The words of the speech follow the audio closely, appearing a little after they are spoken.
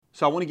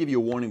So I want to give you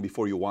a warning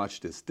before you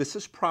watch this. This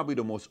is probably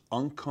the most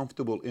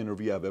uncomfortable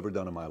interview I've ever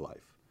done in my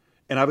life.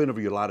 And I've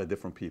interviewed a lot of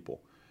different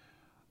people.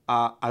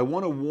 I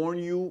want to warn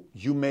you,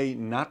 you may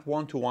not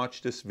want to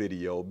watch this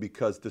video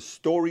because the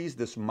stories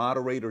this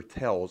moderator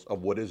tells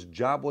of what his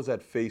job was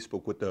at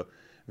Facebook with the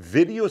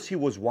videos he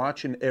was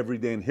watching every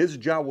day, and his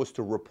job was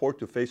to report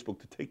to Facebook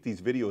to take these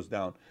videos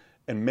down,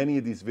 and many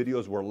of these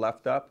videos were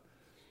left up.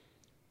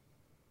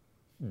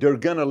 They're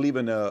gonna leave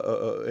an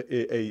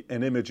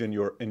image in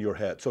your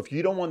head. So if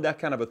you don't want that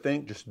kind of a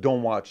thing, just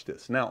don't watch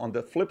this. Now, on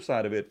the flip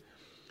side of it,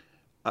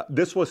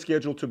 this was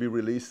scheduled to be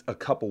released a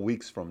couple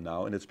weeks from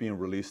now, and it's being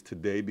released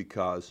today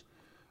because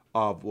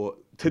of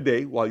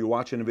today. While you're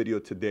watching the video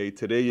today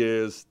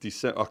is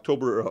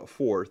October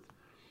 4th,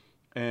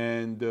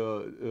 and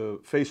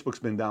Facebook's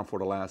been down for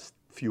the last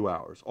few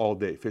hours, all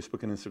day.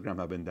 Facebook and Instagram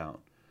have been down,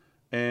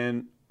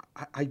 and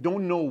I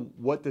don't know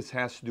what this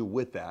has to do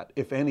with that,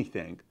 if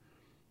anything.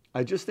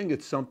 I just think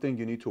it's something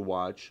you need to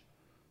watch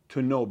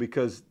to know,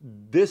 because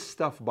this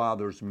stuff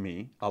bothers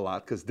me a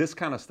lot, because this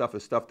kind of stuff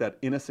is stuff that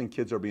innocent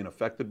kids are being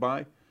affected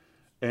by.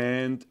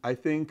 And I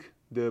think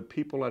the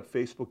people at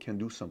Facebook can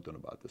do something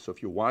about this. So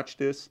if you watch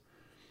this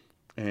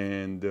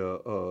and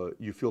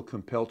you feel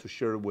compelled to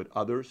share it with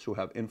others who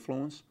have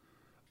influence,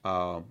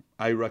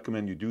 I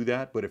recommend you do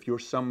that. But if you're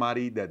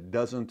somebody that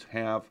doesn't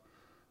have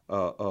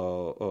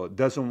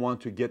doesn't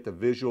want to get the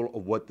visual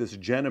of what this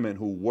gentleman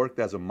who worked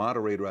as a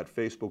moderator at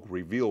Facebook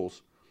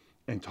reveals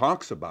and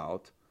talks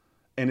about,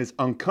 and is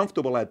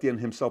uncomfortable at the end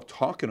himself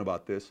talking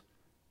about this,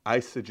 I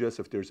suggest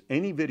if there's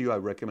any video I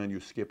recommend you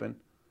skipping,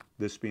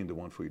 this being the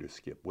one for you to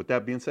skip. With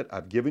that being said,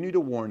 I've given you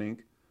the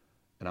warning,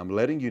 and I'm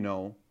letting you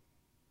know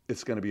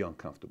it's going to be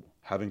uncomfortable.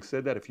 Having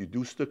said that, if you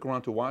do stick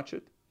around to watch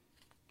it,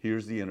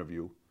 here's the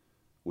interview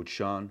with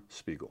Shawn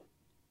Spiegel.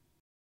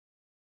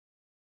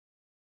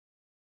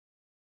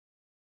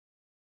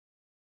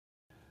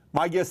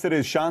 My guest today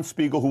is Shawn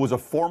Spiegel, who was a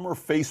former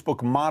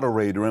Facebook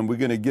moderator, and we're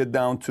going to get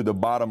down to the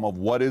bottom of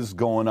what is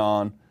going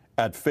on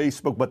at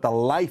Facebook, but the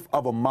life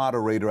of a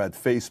moderator at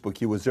Facebook.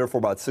 He was there for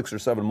about 6 or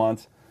 7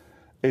 months.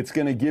 It's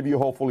going to give you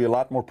hopefully a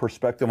lot more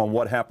perspective on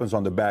what happens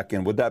on the back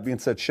end. With that being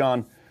said,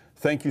 Shawn,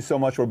 thank you so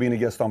much for being a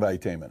guest on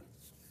Valuetainment.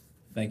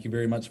 Thank you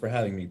very much for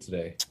having me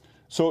today.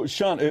 So,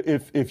 Shawn,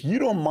 if you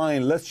don't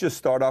mind, let's just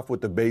start off with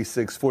the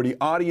basics. For the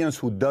audience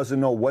who doesn't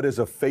know what is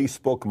a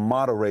Facebook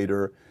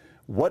moderator,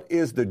 what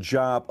is the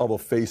job of a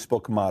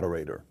Facebook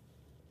moderator?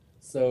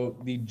 So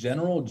the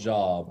general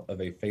job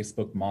of a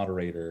Facebook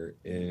moderator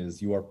is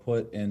you are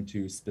put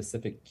into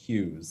specific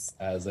queues,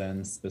 as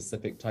in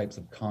specific types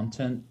of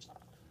content.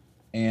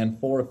 And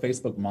for a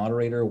Facebook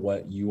moderator,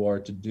 what you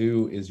are to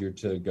do is you're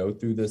to go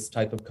through this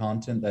type of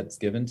content that's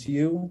given to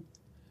you,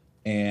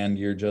 and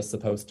you're just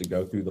supposed to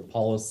go through the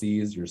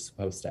policies, you're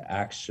supposed to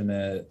action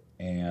it,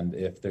 and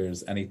if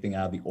there's anything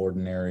out of the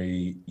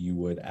ordinary, you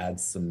would add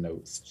some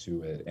notes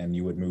to it and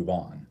you would move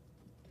on.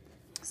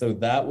 So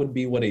that would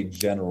be what a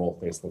general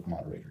Facebook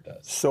moderator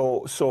does.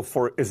 So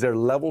is there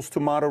levels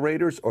to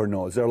moderators or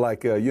no? Is there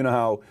like, you know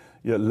how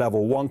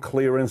level 1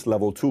 clearance,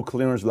 level 2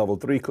 clearance, level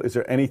 3, is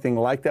there anything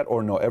like that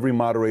or no? Every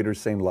moderator is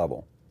same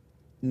level?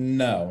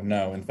 No.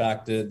 In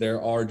fact,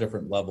 there are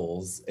different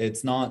levels.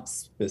 It's not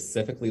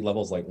specifically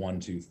levels like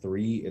 1, 2,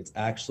 3. It's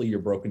actually you're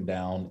broken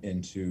down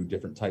into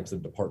different types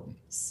of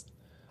departments.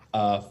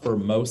 For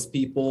most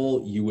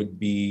people, you would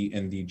be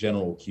in the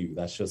general queue.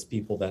 That's just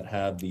people that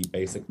have the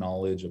basic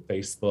knowledge of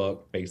Facebook,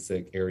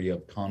 basic area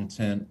of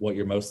content. What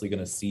you're mostly going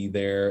to see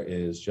there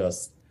is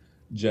just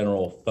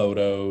general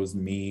photos,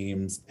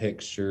 memes,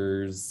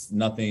 pictures,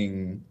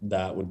 nothing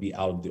that would be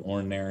out of the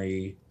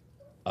ordinary.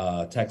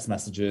 Text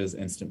messages,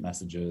 instant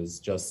messages,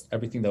 just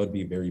everything that would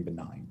be very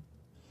benign.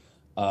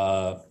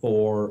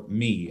 For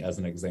me, as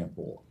an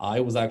example, I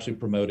was actually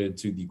promoted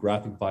to the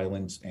graphic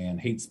violence and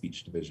hate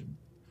speech division.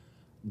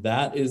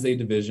 That is a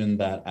division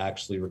that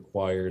actually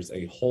requires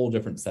a whole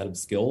different set of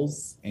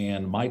skills.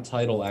 And my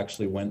title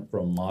actually went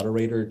from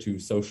moderator to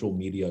social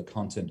media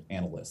content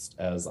analyst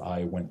as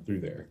I went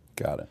through there.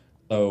 Got it.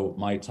 So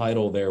my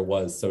title there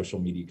was social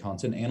media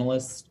content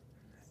analyst.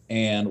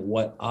 And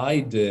what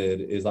I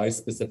did is I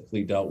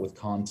specifically dealt with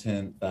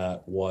content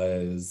that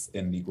was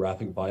in the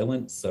graphic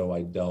violence. So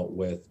I dealt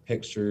with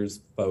pictures,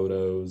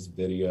 photos,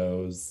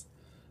 videos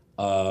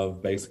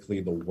of basically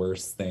the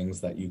worst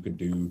things that you could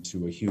do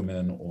to a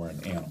human or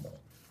an animal.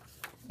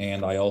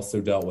 And I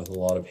also dealt with a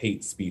lot of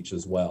hate speech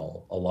as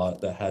well, a lot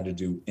that had to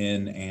do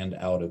in and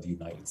out of the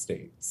United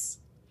States.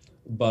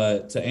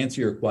 But to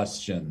answer your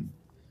question,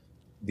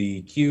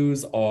 the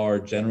queues are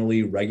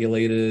generally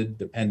regulated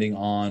depending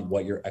on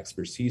what your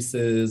expertise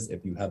is.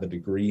 If you have a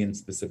degree in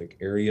specific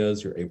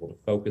areas, you're able to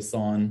focus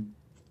on.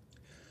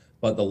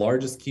 But the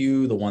largest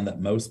queue, the one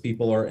that most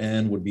people are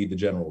in, would be the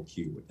general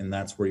queue. And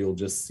that's where you'll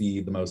just see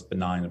the most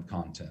benign of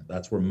content.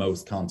 That's where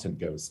most content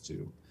goes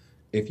to.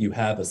 If you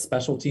have a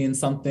specialty in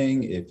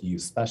something, if you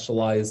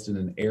specialized in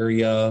an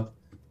area,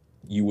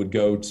 you would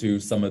go to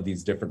some of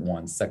these different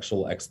ones: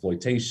 sexual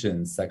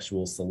exploitation,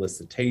 sexual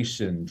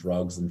solicitation,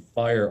 drugs and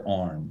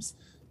firearms,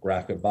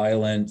 graphic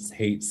violence,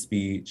 hate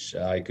speech.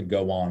 I could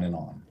go on and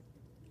on.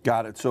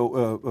 Got it.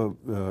 So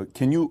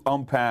can you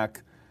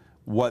unpack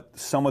what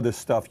some of the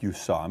stuff you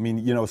saw? I mean,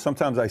 you know,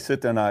 sometimes I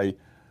sit there and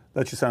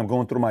let's just say I'm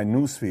going through my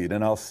news feed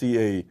and I'll see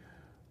a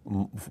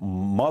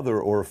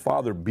mother or a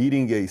father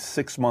beating a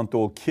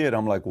 6-month-old kid.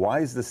 I'm like,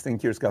 why is this thing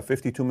here? It's got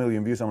 52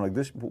 million views. I'm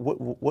like,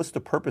 what's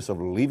the purpose of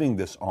leaving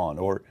this on?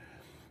 Or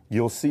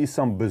you'll see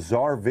some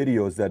bizarre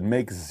videos that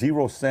make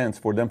zero sense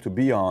for them to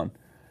be on,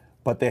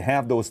 but they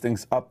have those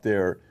things up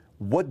there.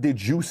 What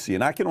did you see?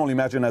 And I can only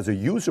imagine as a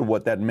user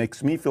what that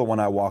makes me feel when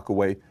I walk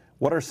away.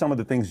 What are some of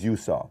the things you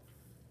saw?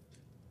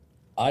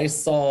 I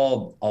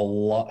saw a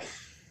lot.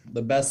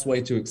 The best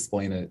way to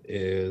explain it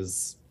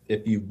is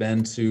if you've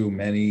been to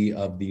many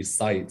of these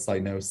sites, I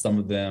know some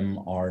of them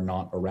are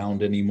not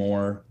around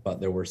anymore, but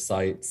there were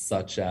sites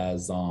such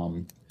as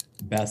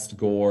Best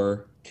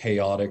Gore,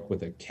 Chaotic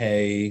with a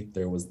K,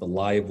 there was the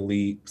Live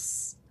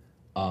Leaks,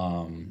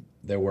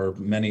 there were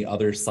many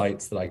other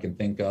sites that I can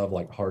think of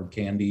like Hard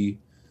Candy,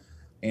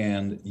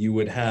 and you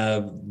would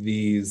have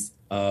these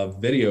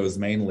videos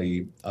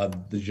mainly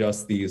of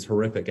just these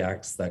horrific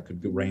acts that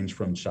could range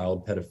from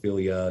child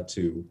pedophilia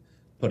to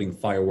putting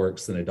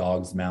fireworks in a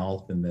dog's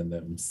mouth and then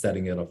them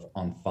setting it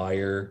on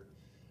fire,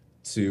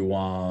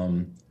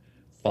 to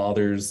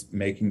fathers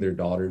making their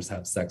daughters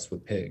have sex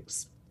with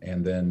pigs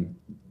and then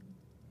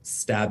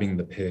stabbing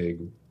the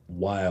pig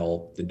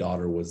while the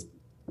daughter was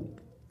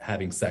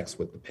having sex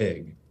with the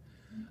pig.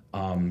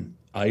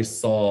 I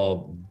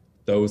saw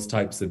those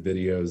types of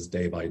videos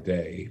day by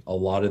day. A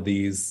lot of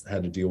these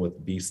had to deal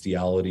with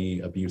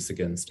bestiality, abuse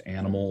against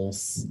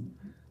animals.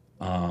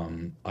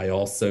 I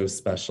also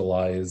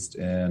specialized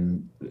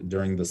in,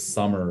 during the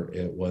summer,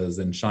 it was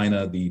in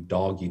China, the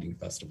dog eating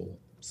festival.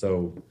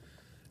 So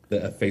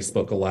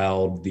Facebook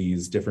allowed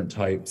these different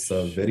types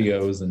of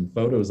videos and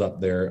photos up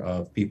there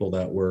of people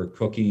that were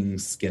cooking,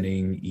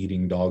 skinning,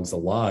 eating dogs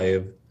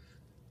alive,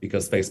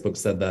 because Facebook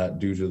said that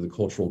due to the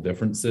cultural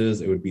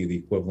differences, it would be the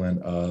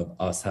equivalent of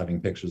us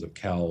having pictures of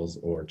cows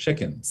or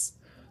chickens.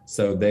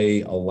 So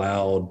they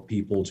allowed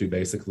people to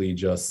basically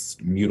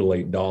just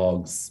mutilate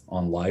dogs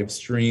on live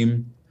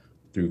stream,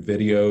 through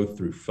video,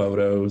 through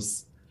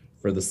photos,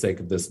 for the sake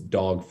of this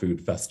dog food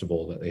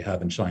festival that they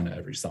have in China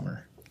every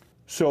summer.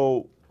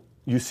 So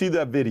you see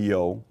that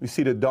video, you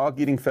see the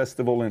dog eating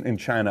festival in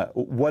China.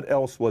 What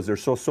else was there?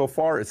 So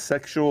far it's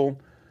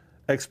sexual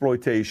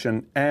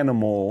exploitation,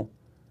 animal,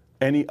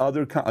 any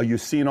other, are you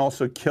seeing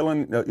also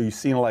killing, are you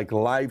seeing like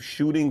live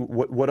shooting?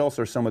 What else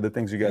are some of the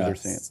things you guys are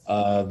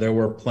seeing? There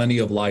were plenty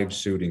of live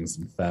shootings.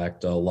 In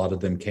fact, a lot of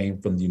them came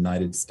from the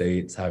United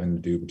States, having to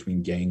do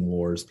between gang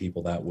wars,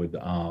 people that would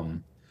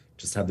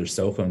just have their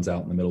cell phones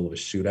out in the middle of a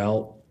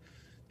shootout.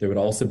 There would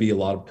also be a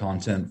lot of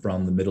content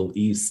from the Middle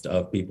East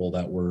of people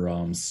that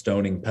were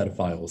stoning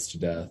pedophiles to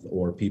death,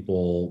 or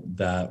people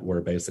that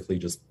were basically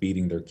just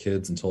beating their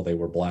kids until they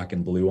were black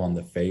and blue on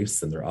the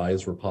face and their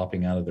eyes were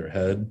popping out of their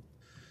head.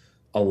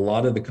 A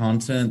lot of the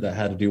content that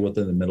had to do with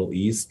in the Middle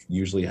East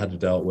usually had to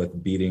deal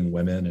with beating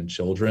women and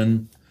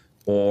children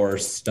or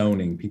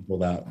stoning people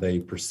that they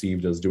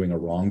perceived as doing a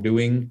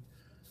wrongdoing.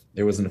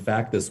 There was in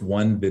fact this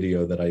one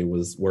video that I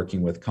was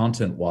working with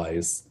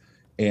content-wise,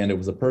 and it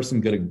was a person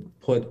going to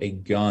put a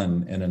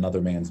gun in another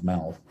man's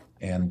mouth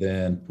and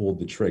then pulled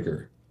the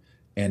trigger.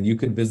 And you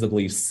could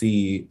visibly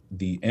see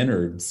the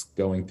innards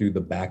going through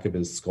the back of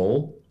his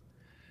skull.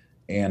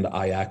 And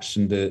I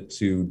actioned it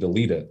to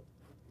delete it.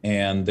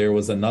 And there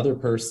was another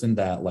person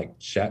that like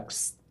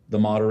checks the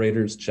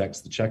moderators,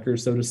 checks the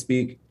checkers, so to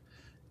speak.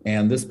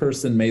 And this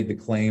person made the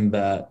claim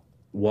that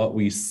what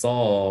we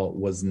saw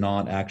was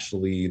not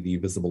actually the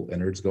visible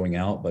innards going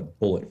out, but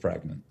bullet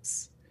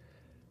fragments.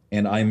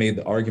 And I made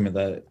the argument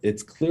that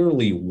it's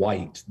clearly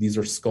white. These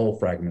are skull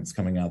fragments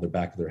coming out of the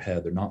back of their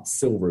head. They're not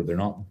silver, they're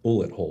not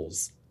bullet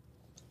holes.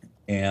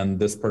 And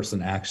this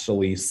person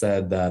actually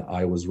said that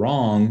I was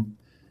wrong,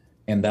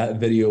 and that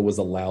video was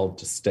allowed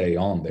to stay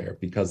on there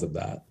because of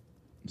that.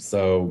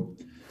 So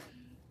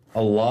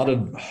a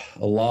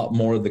lot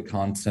more of the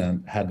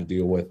content had to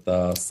deal with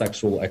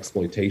sexual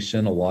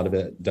exploitation. A lot of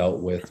it dealt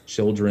with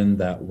children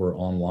that were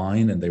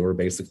online, and they were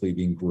basically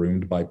being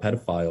groomed by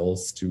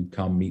pedophiles to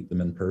come meet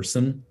them in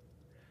person.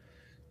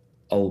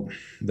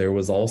 There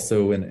was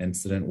also an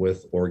incident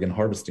with organ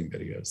harvesting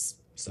videos.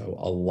 So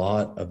a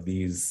lot of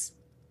these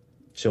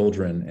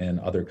children in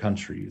other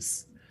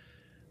countries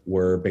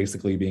were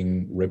basically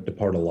being ripped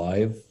apart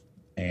alive,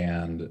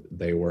 and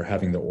they were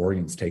having their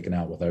organs taken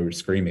out without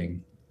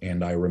screaming.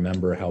 And I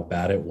remember how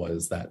bad it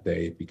was that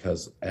day,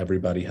 because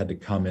everybody had to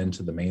come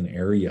into the main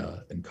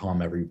area and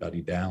calm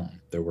everybody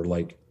down. There were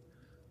like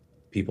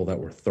people that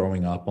were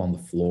throwing up on the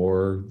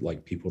floor,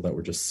 like people that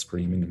were just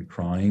screaming and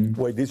crying.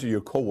 Wait, these are your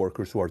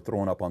coworkers who are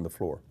throwing up on the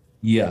floor?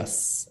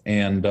 Yes.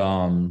 And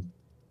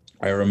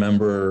I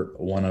remember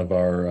one of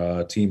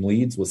our team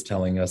leads was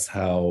telling us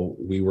how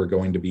we were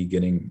going to be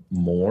getting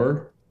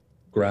more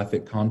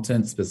graphic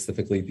content,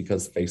 specifically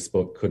because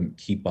Facebook couldn't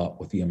keep up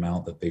with the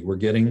amount that they were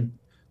getting.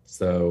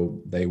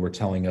 So they were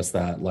telling us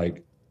that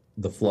like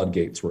the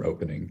floodgates were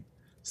opening.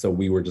 So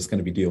we were just going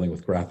to be dealing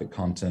with graphic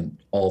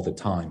content all the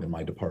time in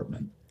my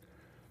department.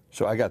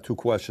 So I got two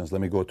questions.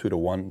 Let me go to the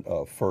one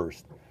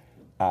first.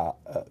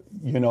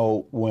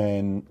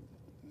 When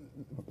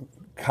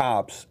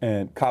cops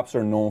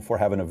are known for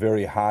having a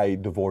very high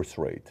divorce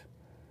rate,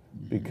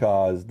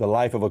 because the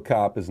life of a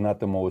cop is not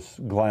the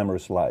most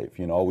glamorous life.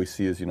 All we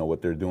see is,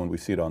 what they're doing. We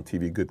see it on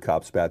TV, good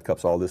cops, bad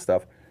cops, all this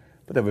stuff.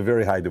 But they have a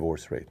very high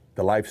divorce rate.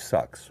 The life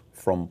sucks,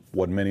 from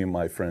what many of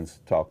my friends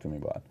talk to me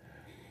about.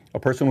 A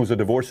person who's a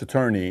divorce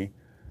attorney,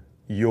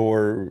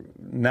 you're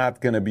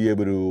not going to be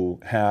able to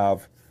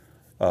have,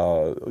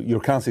 you're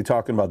constantly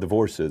talking about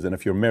divorces. And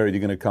if you're married,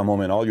 you're going to come home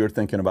and all you're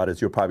thinking about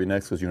is you're probably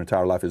next because your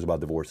entire life is about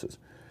divorces.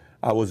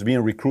 I was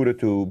being recruited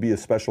to be a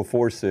special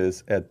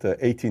forces at the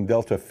 18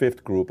 Delta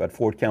 5th Group at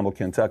Fort Campbell,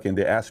 Kentucky, and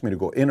they asked me to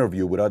go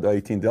interview with other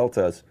 18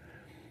 Deltas.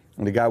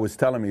 And the guy was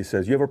telling me, he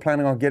says, you ever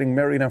planning on getting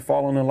married and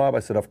falling in love?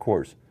 I said, of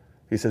course.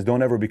 He says,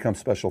 don't ever become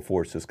special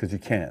forces because you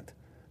can't.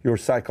 You're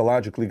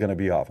psychologically going to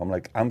be off. I'm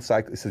like, he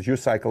says, you're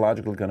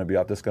psychologically going to be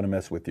off. That's going to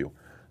mess with you.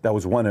 That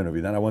was one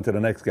interview. Then I went to the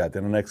next guy,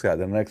 then the next guy,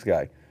 then the next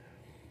guy.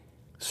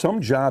 Some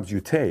jobs you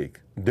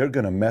take, they're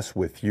going to mess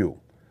with you.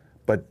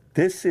 But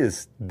this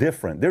is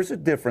different. There's a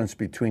difference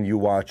between you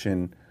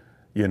watching,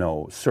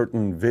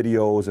 certain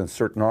videos and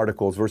certain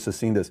articles versus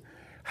seeing this.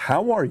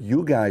 How are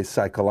you guys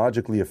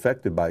psychologically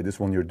affected by this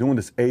when you're doing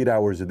this 8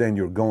 hours a day and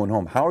you're going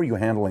home? How are you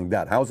handling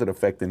that? How's it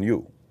affecting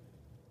you?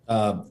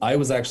 I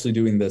was actually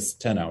doing this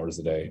 10 hours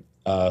a day,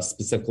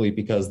 specifically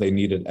because they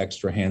needed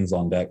extra hands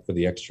on deck for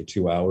the extra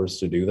 2 hours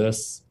to do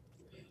this.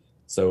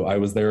 So I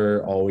was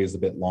there always a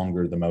bit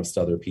longer than most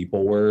other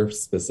people were,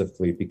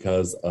 specifically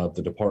because of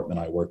the department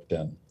I worked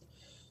in.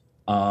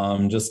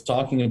 Just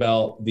talking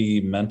about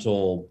the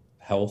mental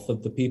health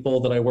of the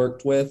people that I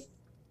worked with,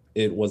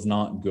 it was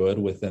not good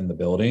within the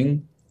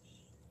building.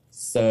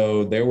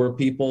 So there were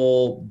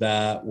people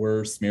that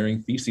were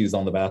smearing feces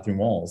on the bathroom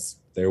walls.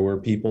 There were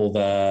people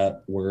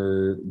that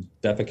were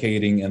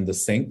defecating in the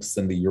sinks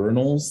and the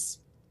urinals.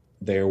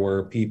 There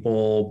were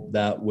people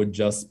that would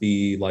just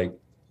be like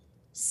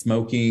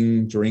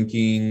smoking,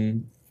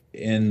 drinking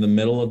in the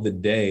middle of the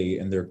day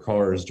in their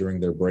cars during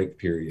their break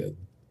period.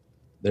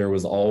 There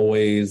was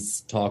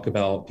always talk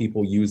about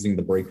people using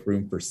the break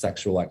room for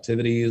sexual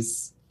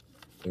activities.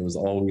 There was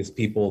always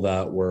people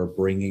that were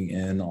bringing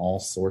in all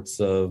sorts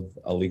of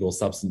illegal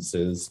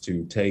substances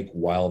to take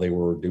while they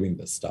were doing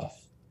this stuff.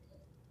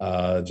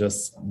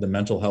 Just the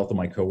mental health of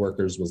my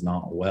coworkers was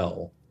not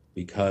well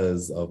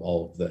because of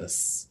all of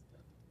this.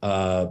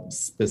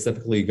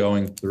 Specifically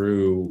going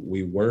through,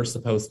 we were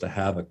supposed to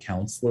have a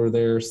counselor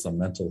there, some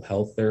mental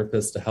health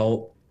therapist to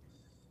help.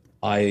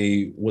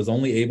 I was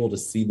only able to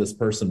see this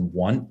person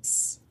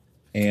once,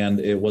 and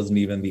it wasn't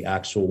even the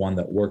actual one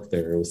that worked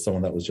there. It was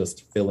someone that was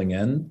just filling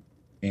in.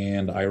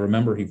 And I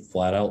remember he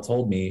flat out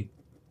told me,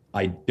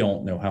 I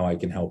don't know how I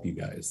can help you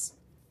guys,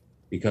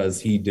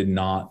 because he did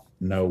not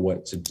know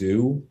what to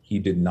do. He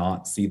did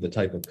not see the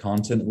type of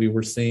content we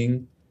were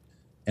seeing.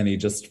 And he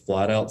just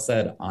flat out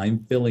said,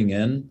 I'm filling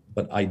in,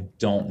 but I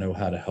don't know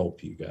how to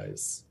help you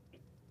guys,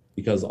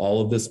 because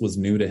all of this was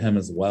new to him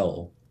as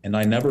well. And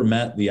I never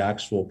met the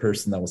actual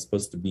person that was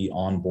supposed to be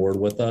on board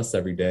with us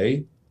every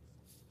day.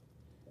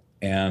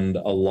 And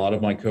a lot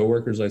of my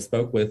coworkers I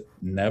spoke with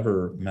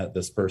never met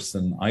this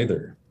person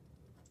either.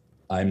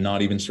 I'm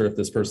not even sure if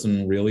this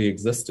person really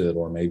existed,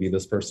 or maybe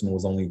this person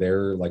was only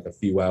there like a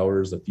few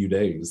hours, a few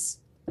days.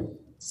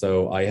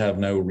 So I have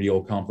no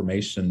real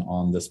confirmation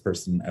on this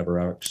person ever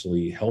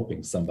actually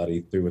helping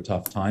somebody through a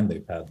tough time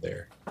they've had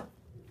there.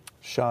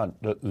 Sean,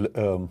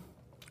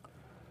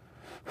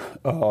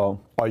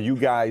 are you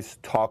guys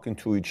talking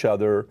to each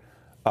other?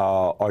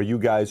 Are you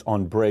guys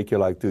on break? You're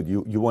like, dude,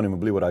 you won't even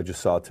believe what I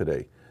just saw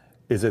today.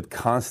 Is it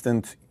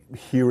constant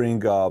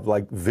hearing of,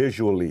 like,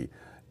 visually?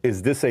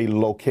 Is this a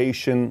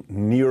location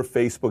near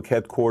Facebook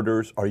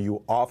headquarters? Are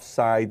you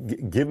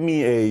offsite? Give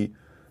me a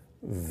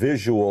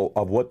visual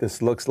of what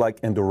this looks like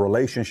and the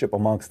relationship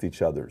amongst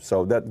each other.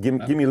 So that give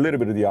me a little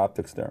bit of the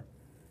optics there.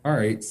 All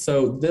right.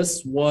 So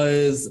this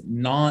was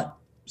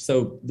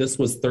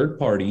third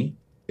party.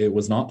 It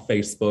was not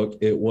Facebook.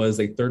 It was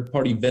a third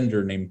party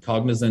vendor named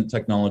Cognizant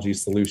Technology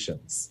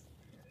Solutions.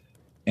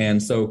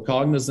 And so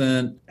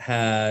Cognizant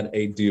had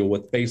a deal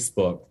with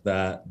Facebook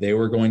that they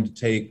were going to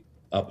take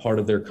a part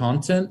of their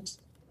content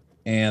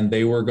and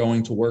they were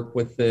going to work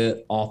with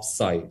it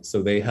off-site.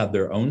 So they had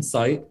their own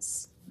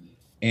sites,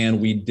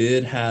 and we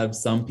did have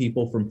some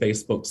people from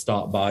Facebook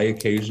stop by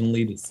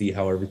occasionally to see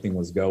how everything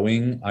was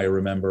going. I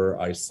remember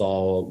I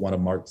saw one of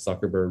Mark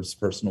Zuckerberg's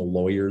personal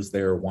lawyers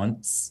there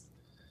once.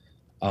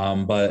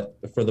 But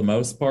for the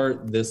most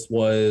part, this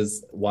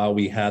was while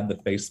we had the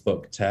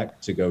Facebook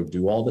tech to go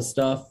do all the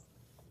stuff,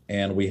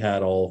 and we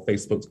had all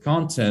Facebook's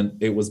content,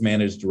 it was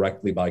managed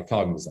directly by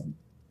Cognizant.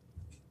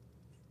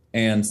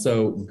 And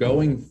so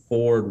going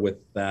forward with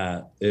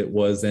that, it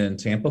was in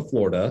Tampa,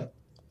 Florida,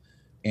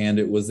 and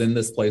it was in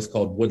this place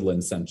called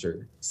Woodland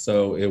Center.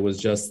 So it was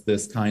just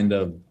this kind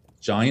of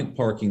giant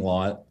parking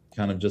lot,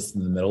 kind of just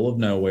in the middle of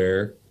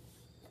nowhere.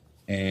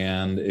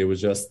 And it was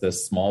just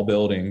this small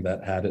building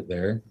that had it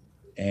there.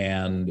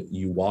 And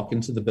you walk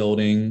into the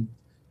building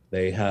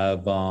They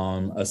have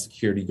a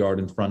security guard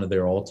in front of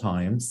there all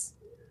times.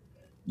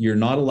 You're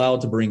not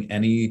allowed to bring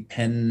any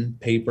pen,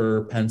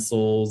 paper,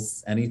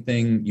 pencils,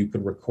 anything you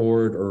could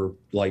record or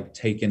like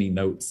take any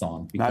notes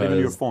on. Not even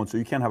your phone. So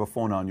you can't have a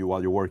phone on you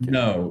while you're working.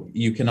 No,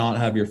 you cannot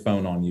have your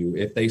phone on you.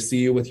 If they see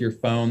you with your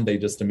phone, they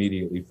just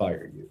immediately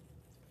fire you.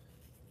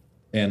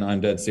 And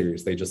I'm dead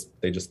serious. They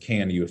just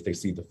can you if they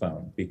see the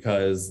phone,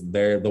 because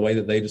the way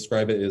that they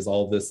describe it is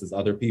all this is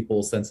other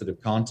people's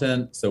sensitive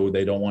content. So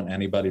they don't want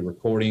anybody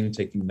recording,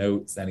 taking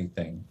notes,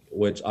 anything,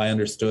 which I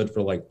understood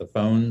for like the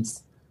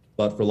phones,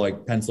 but for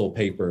like pencil,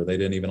 paper, they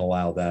didn't even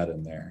allow that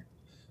in there.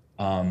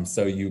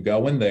 So you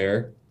go in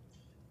there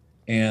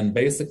and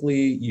basically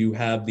you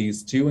have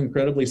these two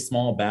incredibly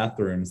small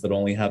bathrooms that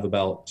only have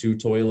about 2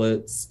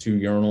 toilets, 2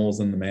 urinals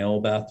in the male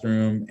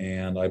bathroom,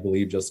 and I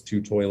believe just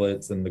 2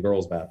 toilets in the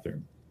girls'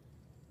 bathroom.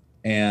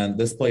 And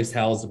this place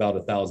housed about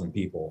 1,000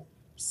 people.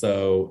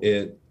 So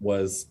it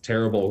was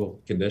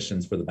terrible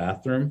conditions for the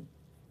bathroom.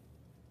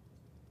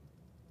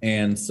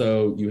 And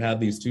so you have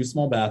these 2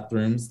 small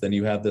bathrooms, then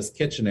you have this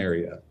kitchen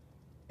area.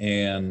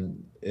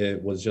 And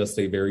it was just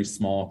a very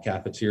small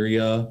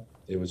cafeteria.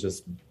 It was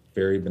just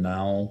very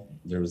banal.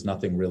 There was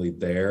nothing really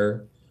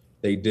there.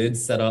 They did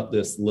set up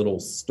this little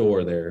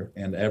store there,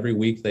 and every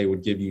week they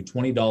would give you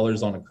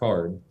 $20 on a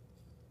card,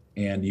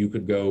 and you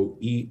could go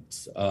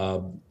eat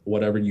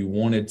whatever you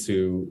wanted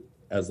to,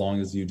 as long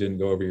as you didn't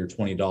go over your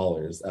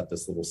 $20 at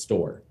this little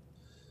store.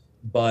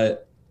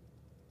 But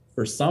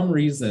for some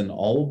reason,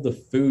 all of the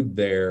food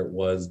there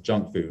was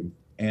junk food.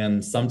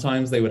 And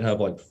sometimes they would have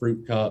like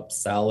fruit cups,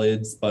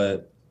 salads,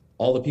 but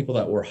all the people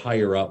that were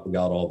higher up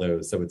got all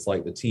those. So it's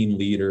like the team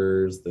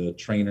leaders, the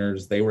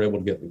trainers, they were able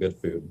to get the good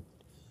food.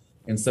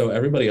 And so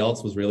everybody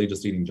else was really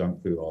just eating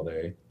junk food all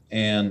day.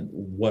 And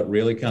what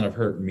really kind of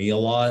hurt me a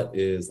lot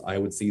is I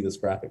would see this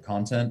graphic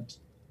content,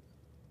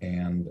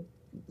 and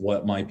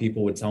what my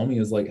people would tell me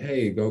is like,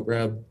 hey, go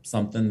grab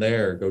something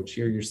there, go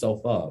cheer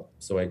yourself up.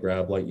 So I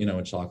grabbed like,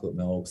 a chocolate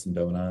milk, some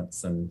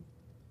donuts, and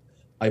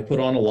I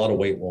put on a lot of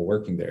weight while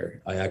working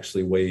there. I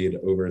actually weighed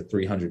over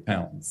 300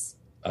 pounds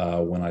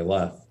when I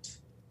left.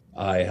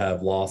 I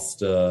have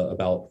lost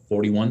about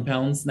 41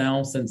 pounds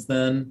now since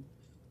then.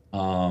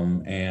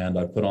 And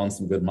I put on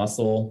some good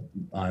muscle.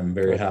 I'm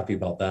very happy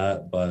about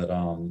that. But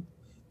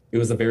it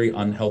was a very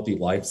unhealthy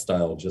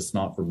lifestyle, just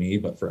not for me,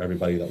 but for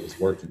everybody that was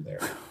working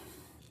there.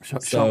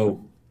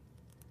 So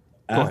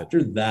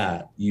after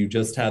that, you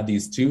just have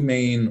these 2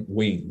 main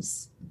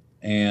wings,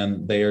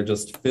 and they are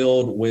just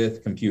filled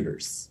with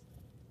computers.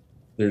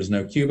 There's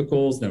no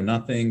cubicles, no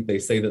nothing. They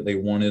say that they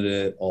wanted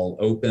it all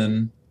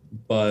open,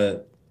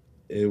 but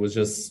it was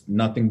just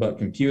nothing but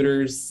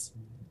computers,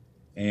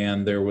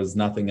 and there was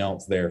nothing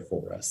else there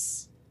for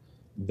us.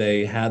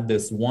 They had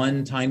this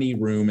one tiny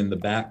room in the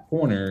back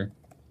corner,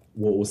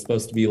 what was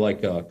supposed to be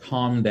like a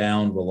calm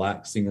down,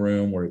 relaxing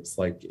room, where it's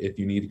like, if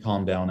you need to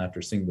calm down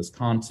after seeing this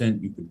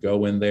content, you could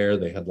go in there.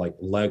 They had like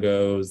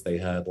Legos, they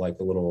had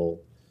like a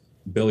little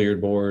billiard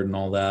board and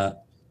all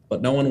that,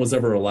 but no one was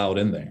ever allowed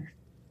in there,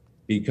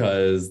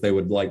 because they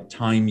would like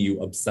time you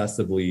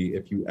obsessively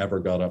if you ever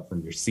got up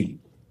from your seat.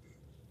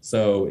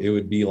 So it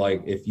would be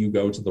like, if you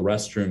go to the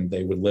restroom,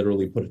 they would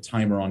literally put a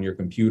timer on your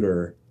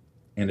computer,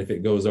 and if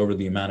it goes over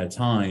the amount of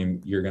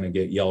time, you're going to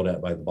get yelled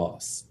at by the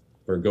boss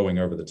for going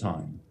over the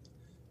time.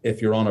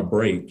 If you're on a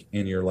break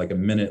and you're like a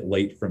minute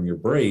late from your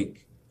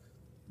break,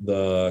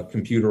 the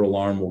computer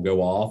alarm will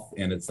go off,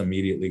 and it's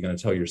immediately going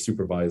to tell your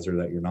supervisor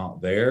that you're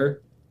not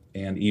there.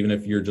 And even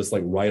if you're just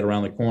like right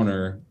around the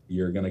corner,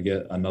 you're going to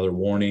get another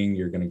warning.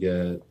 You're going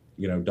to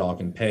get, dock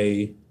and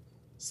pay.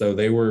 So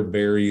they were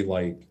very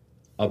like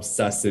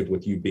obsessive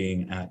with you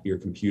being at your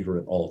computer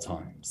at all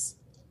times.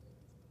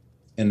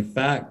 In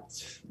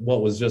fact,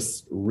 what was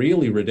just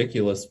really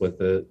ridiculous with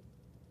it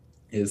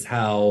is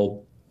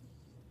how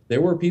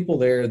there were people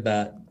there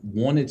that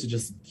wanted to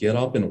just get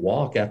up and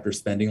walk after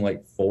spending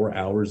like 4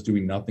 hours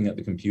doing nothing at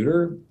the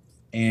computer.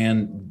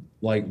 And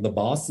like the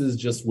bosses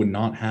just would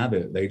not have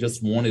it. They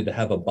just wanted to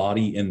have a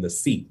body in the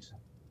seat.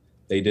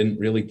 They didn't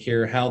really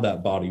care how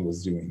that body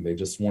was doing. They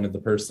just wanted the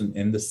person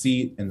in the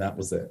seat, and that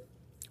was it.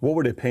 What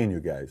were they paying you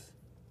guys?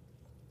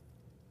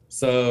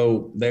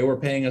 So they were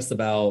paying us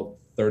about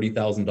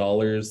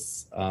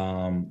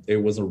 $30,000. It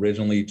was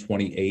originally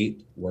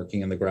 28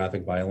 working in the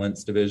graphic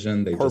violence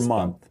division. They per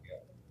month?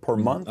 Per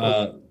month?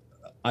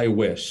 I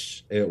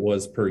wish it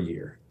was per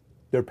year.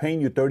 They're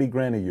paying you 30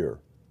 grand a year?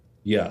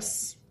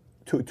 Yes.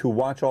 To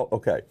watch all,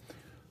 okay.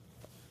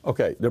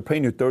 Okay, they're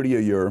paying you 30 a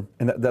year,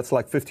 and that's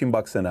like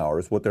 $15 an hour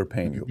is what they're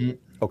paying you.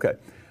 Mm-hmm. Okay.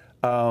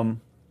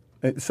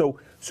 So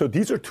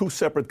these are 2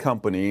 separate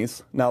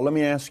companies. Now let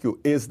me ask you,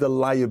 is the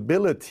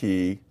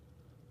liability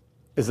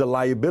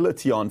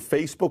on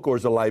Facebook, or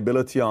is the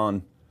liability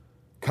on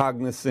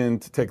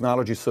Cognizant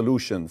Technology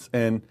Solutions?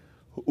 And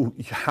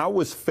how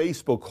is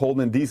Facebook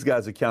holding these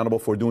guys accountable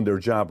for doing their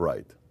job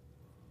right?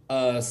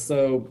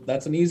 So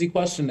that's an easy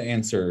question to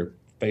answer.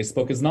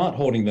 Facebook is not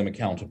holding them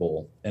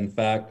accountable. In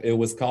fact, it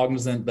was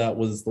Cognizant that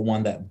was the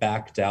one that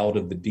backed out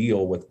of the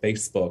deal with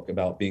Facebook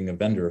about being a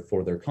vendor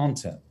for their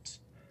content.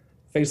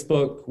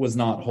 Facebook was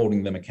not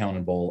holding them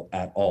accountable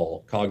at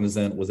all.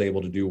 Cognizant was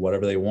able to do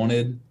whatever they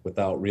wanted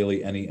without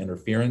really any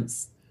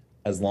interference,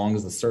 as long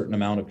as a certain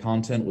amount of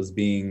content was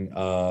being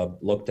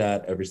looked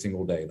at every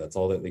single day. That's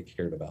all that they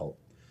cared about.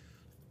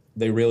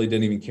 They really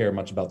didn't even care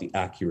much about the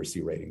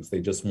accuracy ratings. They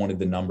just wanted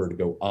the number to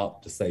go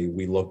up to say,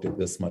 we looked at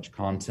this much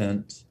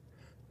content.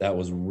 That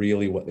was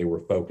really what they were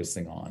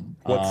focusing on.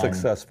 What's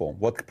successful?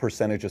 What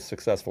percentage is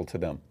successful to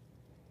them?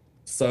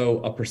 So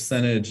a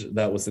percentage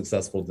that was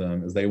successful to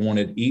them is they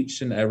wanted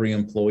each and every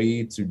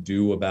employee to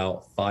do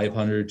about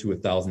 500 to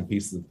 1,000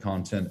 pieces of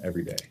content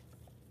every day.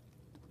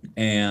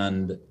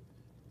 And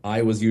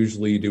I was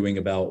usually doing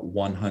about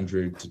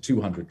 100 to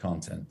 200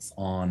 contents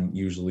on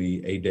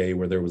usually a day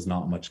where there was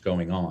not much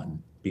going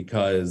on,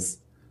 because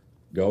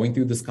going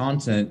through this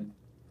content,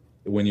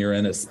 when you're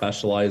in a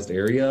specialized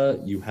area,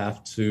 you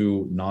have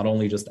to not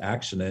only just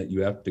action it,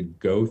 you have to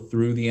go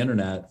through the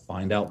internet,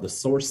 find out the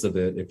source of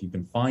it, if you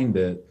can find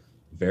it,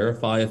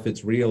 verify if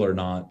it's real or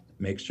not,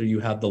 make sure you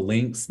have the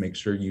links, make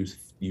sure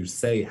you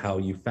say how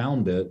you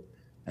found it,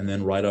 and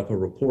then write up a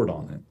report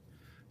on it.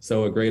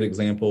 So a great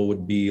example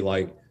would be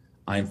like,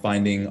 I'm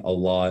finding a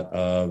lot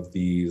of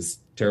these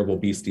terrible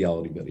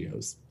bestiality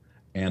videos.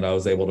 And I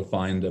was able to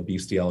find a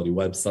bestiality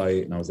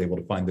website, and I was able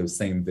to find those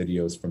same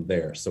videos from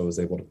there. So I was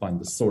able to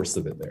find the source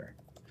of it there.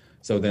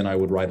 So then I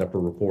would write up a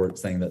report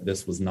saying that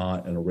this was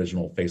not an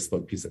original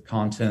Facebook piece of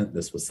content.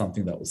 This was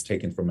something that was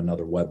taken from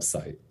another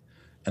website.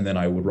 And then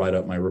I would write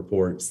up my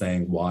report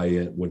saying why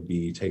it would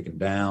be taken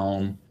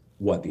down,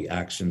 what the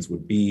actions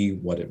would be,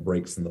 what it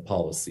breaks in the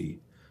policy.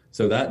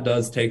 So that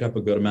does take up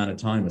a good amount of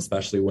time,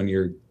 especially when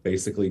you're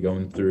basically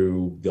going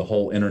through the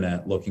whole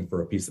internet looking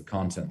for a piece of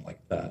content like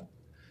that.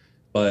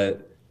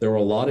 But there were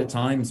a lot of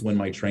times when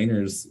my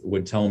trainers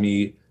would tell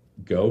me,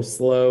 go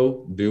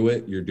slow, do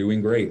it, you're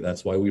doing great.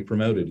 That's why we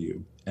promoted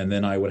you. And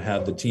then I would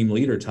have the team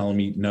leader telling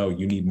me, no,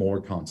 you need more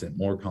content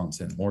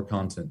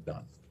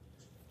done.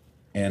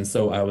 And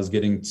so I was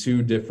getting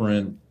two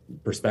different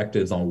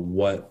perspectives on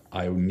what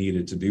I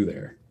needed to do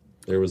there.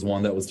 There was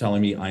one that was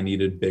telling me I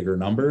needed bigger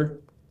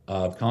number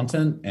of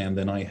content. And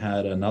then I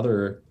had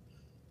another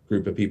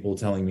group of people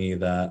telling me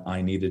that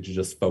I needed to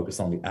just focus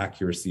on the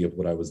accuracy of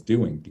what I was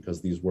doing,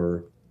 because these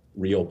were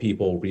real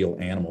people, real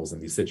animals in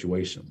these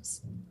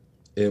situations.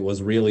 It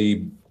was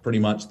really pretty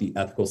much the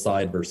ethical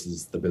side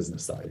versus the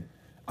business side.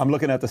 I'm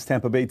looking at this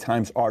Tampa Bay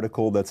Times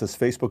article that says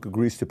Facebook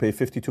agrees to pay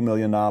 $52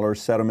 million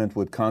settlement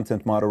with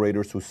content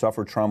moderators who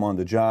suffered trauma on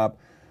the job.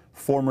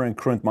 Former and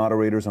current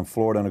moderators in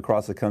Florida and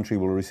across the country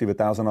will receive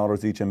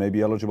 $1,000 each and may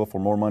be eligible for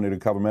more money to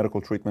cover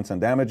medical treatments and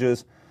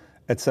damages,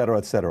 et cetera,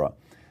 et cetera.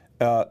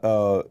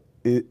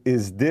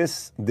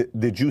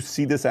 Did you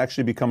see this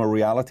actually become a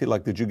reality?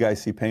 Like, did you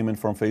guys see payment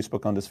from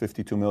Facebook on this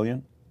 $52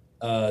 million?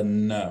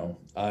 No,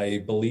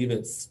 I believe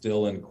it's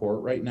still in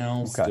court right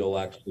now, Okay. Still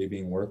actually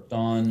being worked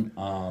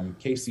on.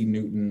 Casey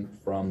Newton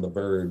from The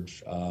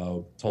Verge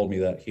told me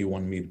that he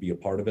wanted me to be a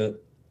part of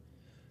it.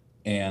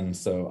 And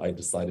so I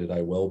decided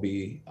I will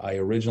be. I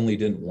originally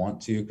didn't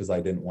want to, because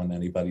I didn't want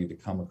anybody to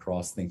come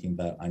across thinking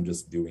that I'm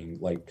just doing,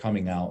 like,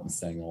 coming out and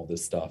saying all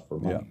this stuff for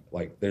money. Yeah.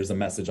 Like, there's a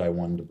message I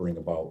wanted to bring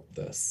about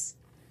this.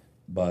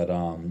 But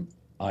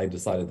I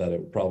decided that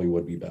it probably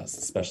would be best,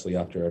 especially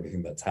after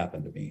everything that's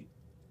happened to me.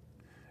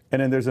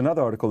 And then there's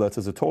another article that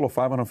says a total of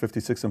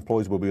 556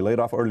 employees will be laid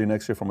off early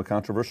next year from a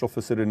controversial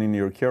facility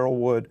near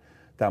Carrollwood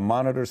that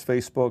monitors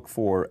Facebook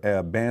for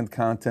banned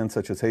content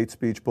such as hate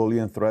speech,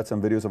 bullying, threats,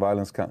 and videos of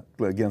violence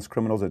against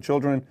criminals and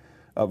children,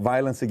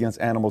 violence against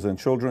animals and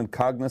children.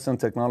 Cognizant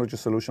Technology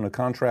Solution, a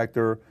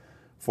contractor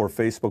for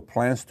Facebook,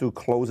 plans to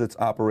close its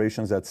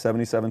operations at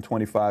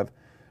 7725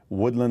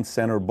 Woodland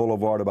Center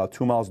Boulevard, about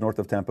 2 miles north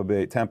of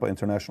Tampa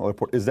International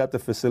Airport. Is that the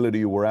facility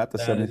you were at?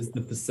 That is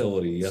the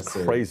facility, yes,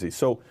 sir. Crazy.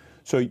 So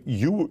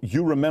you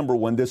remember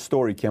when this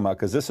story came out,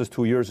 because this is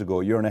 2 years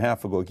ago, a year and a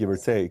half ago, give or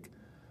take.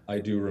 I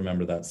do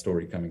remember that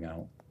story coming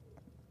out.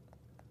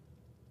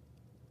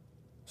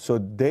 So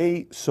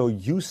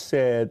you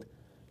said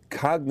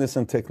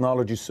Cognizant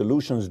Technology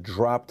Solutions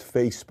dropped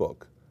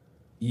Facebook.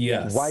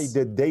 Yes. Why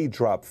did they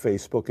drop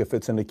Facebook if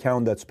it's an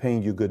account that's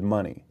paying you good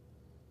money?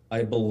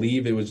 I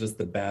believe it was just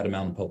the bad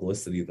amount of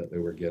publicity that they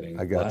were getting.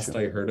 Last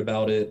I heard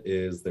about it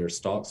is their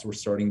stocks were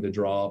starting to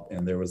drop,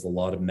 and there was a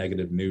lot of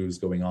negative news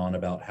going on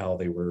about how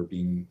they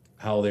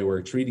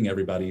were treating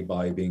everybody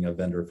by being a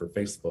vendor for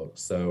Facebook.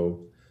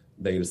 So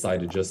they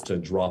decided just to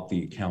drop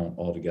the account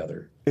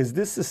altogether. Is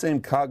this the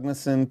same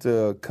Cognizant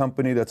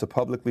company that's a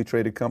publicly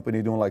traded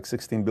company doing like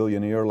 $16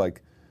 billion a year,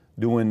 like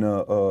doing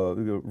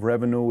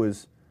revenue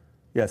is,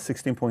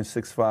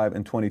 16.65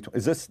 in 2020?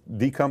 Is this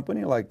the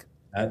company?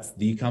 That's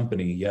the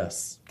company,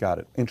 yes. Got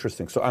it.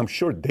 Interesting. So I'm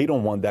sure they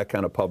don't want that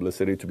kind of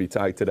publicity to be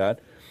tied to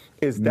that.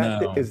 Is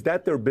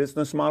that their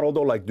business model,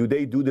 though? Like, do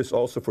they do this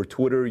also for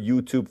Twitter,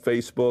 YouTube,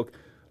 Facebook,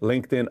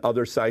 LinkedIn,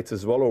 other sites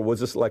as well? Or was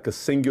this like a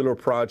singular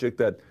project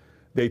that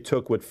they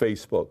took with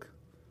Facebook?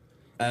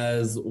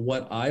 As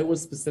what I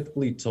was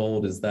specifically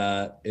told is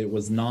that it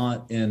was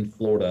not in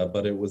Florida,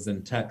 but it was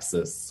in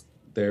Texas,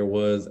 there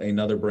was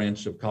another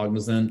branch of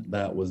Cognizant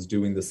that was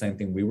doing the same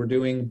thing we were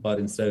doing, but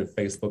instead of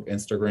Facebook,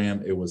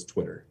 Instagram, it was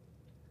Twitter.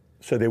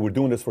 So they were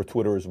doing this for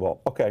Twitter as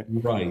well. Okay.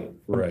 Right,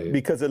 right.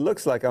 Because it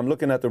looks like, I'm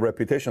looking at the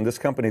reputation, this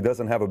company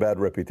doesn't have a bad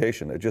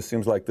reputation. It just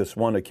seems like this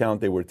one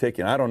account they were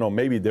taking, I don't know,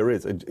 maybe there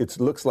is. It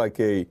looks like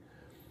a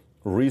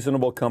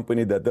reasonable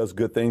company that does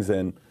good things,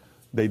 and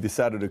they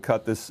decided to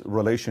cut this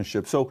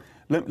relationship. So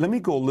let me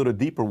go a little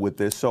deeper with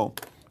this. So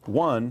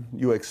one,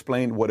 you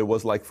explained what it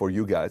was like for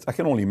you guys. I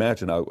can only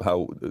imagine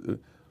how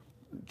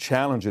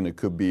challenging it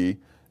could be.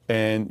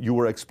 And you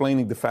were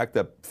explaining the fact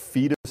that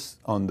fetus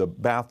on the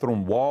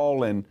bathroom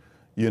wall and,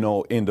 you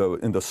know, in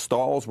the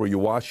stalls where you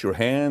wash your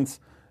hands,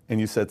 and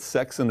you said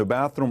sex in the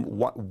bathroom.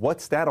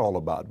 What's that all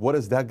about? What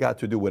has that got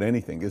to do with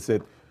anything? Is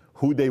it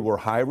who they were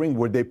hiring?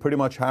 Were they pretty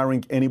much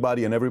hiring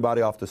anybody and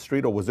everybody off the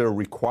street, or was there a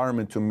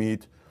requirement to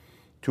meet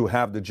to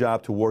have the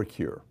job to work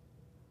here?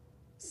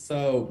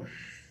 So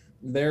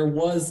there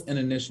was an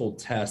initial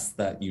test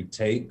that you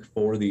take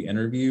for the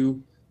interview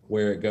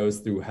where it goes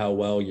through how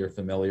well you're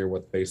familiar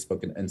with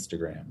Facebook and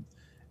Instagram.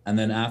 And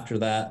then after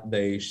that,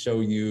 they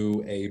show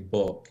you a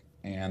book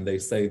and they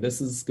say, this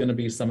is going to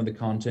be some of the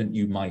content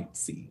you might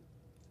see.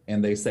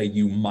 And they say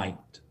you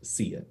might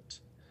see it.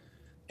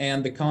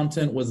 And the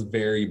content was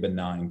very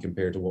benign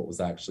compared to what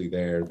was actually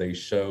there. They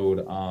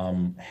showed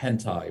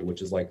hentai,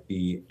 which is like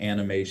the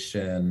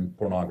animation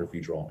pornography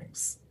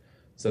drawings.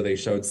 So they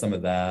showed some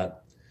of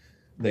that.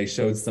 They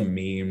showed some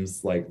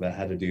memes like that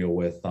had to deal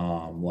with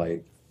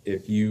like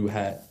if you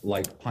had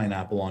like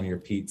pineapple on your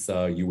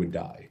pizza, you would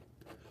die.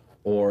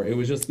 Or it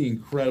was just the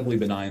incredibly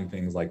benign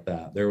things like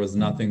that. There was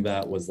nothing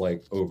that was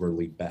like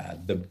overly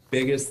bad. The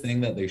biggest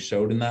thing that they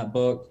showed in that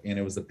book, and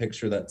it was a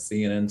picture that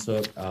CNN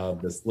took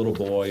of this little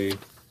boy,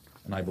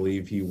 and I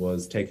believe he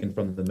was taken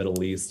from the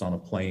Middle East on a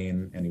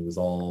plane, and he was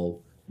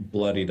all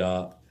bloodied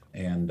up,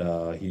 and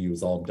he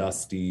was all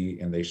dusty,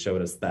 and they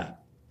showed us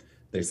that.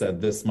 They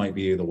said, this might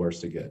be the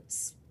worst it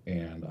gets.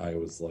 And I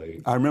was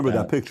like... I remember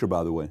that picture,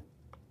 by the way.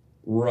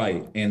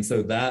 Right. And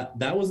so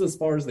that was as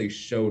far as they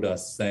showed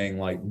us, saying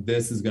like,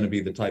 this is going to be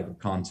the type of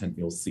content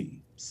you'll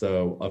see.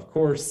 So of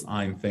course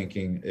I'm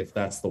thinking, if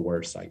that's the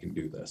worst, I can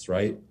do this,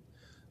 right?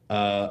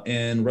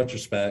 In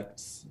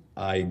retrospect,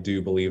 I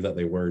do believe that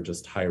they were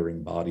just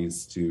hiring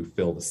bodies to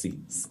fill the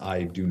seats.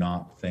 I do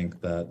not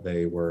think that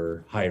they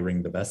were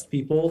hiring the best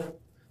people.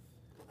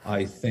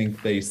 I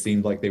think they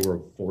seemed like they were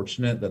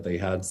fortunate that they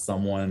had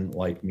someone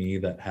like me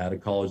that had a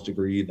college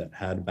degree, that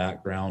had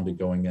background in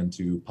going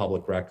into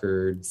public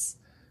records,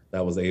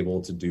 that was able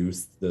to do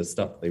the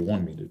stuff they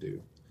wanted me to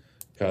do.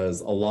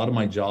 Because a lot of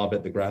my job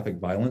at the Graphic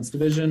Violence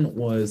Division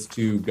was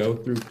to go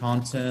through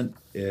content,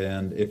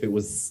 and if it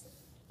was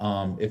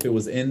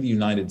in the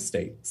United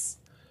States,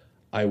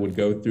 I would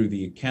go through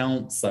the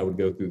accounts, I would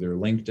go through their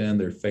LinkedIn,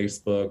 their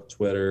Facebook,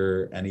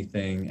 Twitter,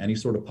 anything, any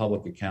sort of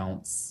public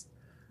accounts.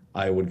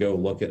 I would go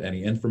look at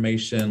any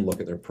information, look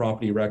at their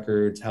property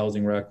records,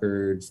 housing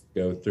records,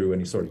 go through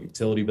any sort of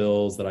utility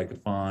bills that I could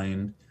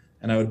find,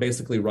 and I would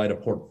basically write a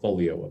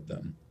portfolio of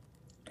them.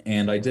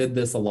 And I did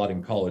this a lot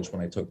in college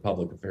when I took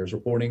public affairs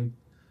reporting.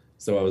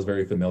 So I was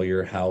very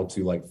familiar how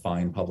to like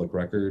find public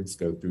records,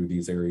 go through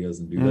these areas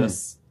and do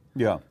this.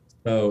 Yeah.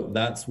 So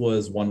that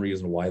was one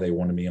reason why they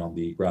wanted me on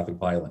the Graphic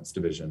Violence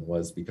Division,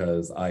 was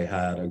because I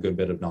had a good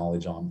bit of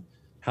knowledge on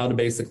how to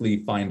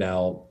basically find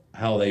out,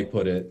 how they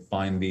put it,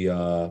 find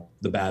the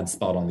bad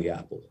spot on the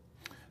apple.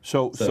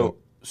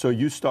 So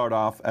you start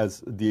off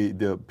as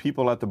the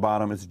people at the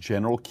bottom is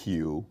General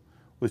Q,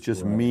 which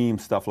is meme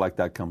stuff like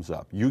that comes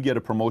up. You get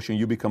a promotion,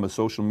 you become a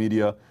social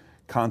media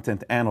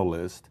content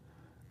analyst,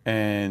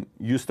 and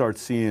you start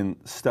seeing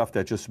stuff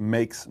that just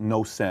makes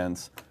no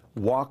sense.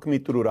 Walk me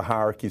through the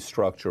hierarchy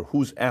structure.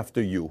 Who's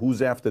after you?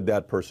 Who's after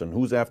that person?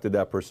 Who's after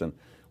that person?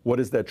 What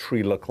does that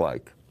tree look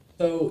like?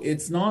 So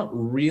it's not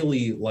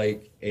really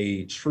like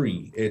a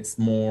tree. It's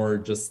more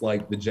just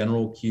like the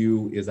general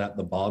queue is at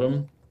the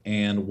bottom,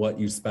 and what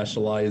you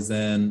specialize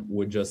in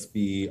would just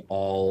be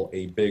all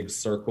a big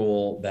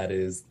circle that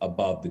is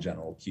above the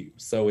general queue.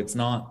 So it's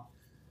not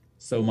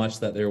so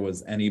much that there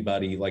was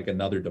anybody like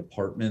another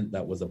department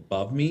that was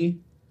above me.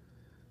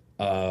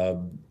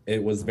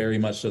 It was very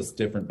much just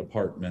different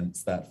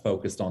departments that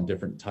focused on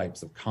different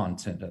types of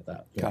content at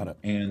that point. Got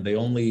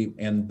it.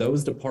 And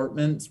those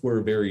departments were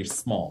very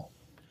small.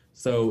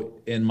 So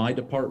in my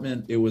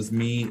department, it was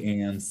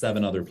me and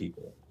 7 other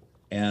people.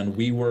 And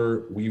we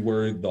were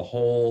the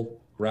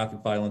whole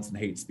Graphic Violence and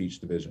Hate Speech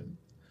Division.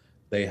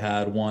 They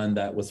had one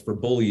that was for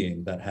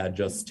bullying that had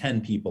just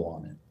 10 people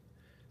on it.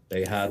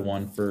 They had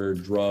one for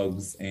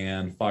drugs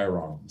and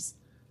firearms,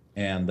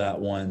 and that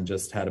one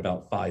just had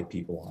about 5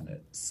 people on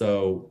it.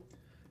 So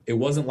it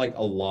wasn't like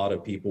a lot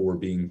of people were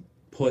being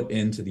put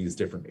into these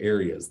different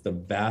areas. The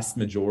vast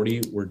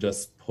majority were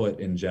just put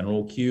in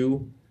general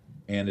queue,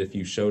 and if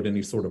you showed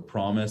any sort of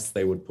promise,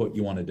 they would put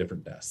you on a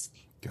different desk.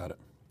 Got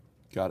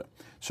it.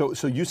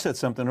 So you said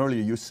something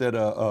earlier. You said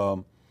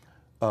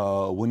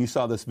when you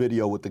saw this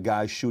video with the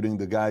guy shooting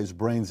the guy's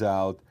brains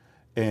out,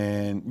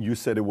 and you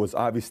said it was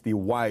obviously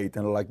white,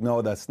 and like,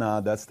 no, that's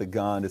not. That's the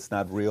gun. It's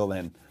not real.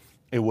 And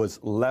it was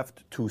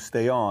left to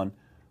stay on.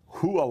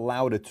 Who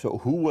allowed it to,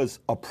 who was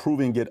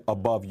approving it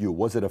above you?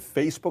 Was it a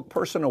Facebook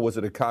person or was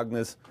it a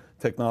Cognis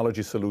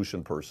Technology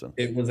Solution person?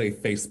 It was a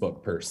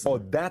Facebook person. Oh,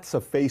 that's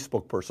a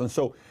Facebook person.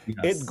 So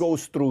Yes. it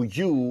goes through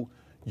you,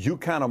 you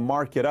kind of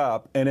mark it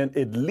up, and then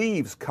it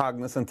leaves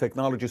Cognizant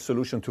Technology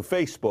Solution to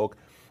Facebook,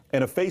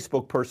 and a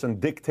Facebook person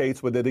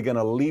dictates whether they're going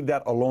to leave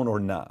that alone or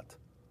not.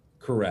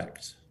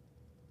 Correct.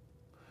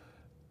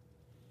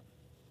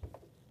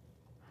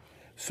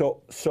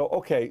 So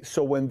okay,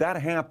 so when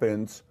that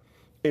happens,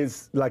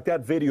 is like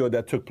that video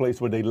that took place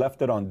where they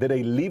left it on, did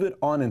they leave it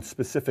on in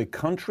specific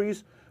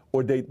countries,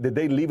 or did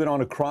they leave it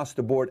on across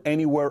the board,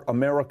 anywhere,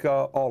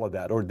 America, all of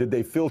that? Or did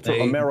they filter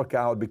America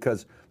out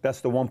because that's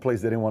the one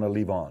place they didn't want to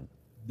leave on?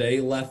 They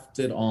left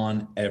it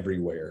on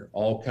everywhere,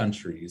 all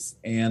countries.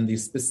 And the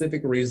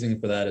specific reason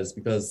for that is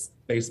because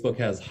Facebook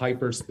has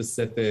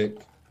hyper-specific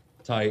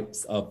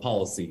types of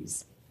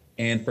policies.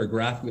 And for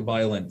graphic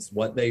violence,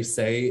 what they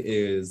say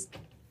is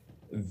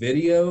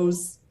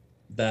videos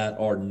that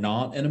are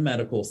not in a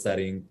medical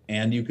setting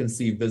and you can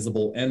see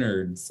visible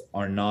innards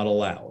are not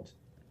allowed.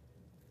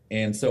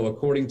 And so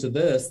according to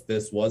this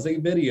was a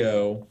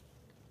video.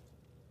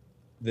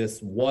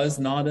 This was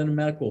not in a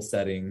medical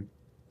setting,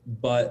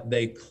 but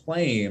they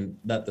claim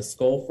that the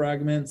skull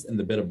fragments and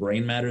the bit of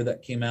brain matter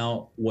that came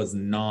out was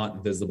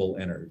not visible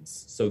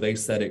innards. So they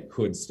said it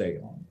could stay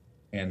on.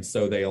 And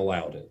so they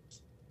allowed it.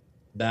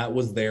 That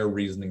was their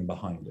reasoning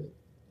behind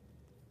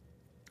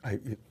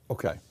it.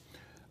 Okay.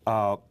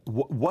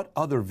 What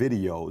other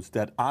videos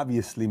that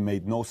obviously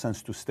made no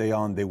sense to stay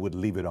on, they would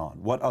leave it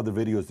on? What other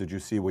videos did you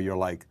see where you're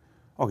like,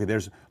 okay,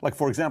 there's, like,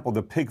 for example,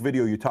 the pig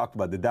video you talked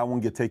about, did that one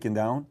get taken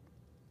down?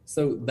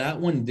 So that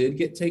one did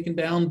get taken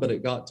down, but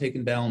it got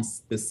taken down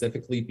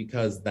specifically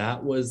because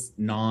that was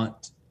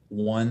not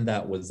one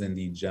that was in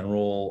the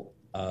general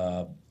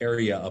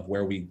area of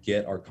where we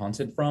get our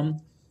content from.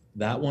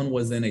 That one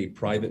was in a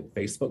private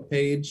Facebook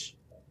page.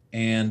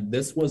 And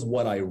this was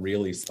what I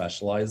really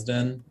specialized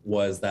in,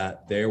 was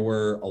that there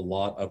were a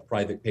lot of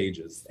private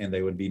pages and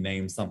they would be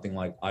named something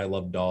like I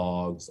Love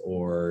Dogs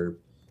or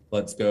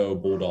Let's Go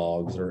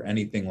Bulldogs or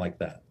anything like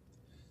that.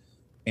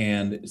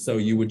 And so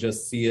you would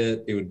just see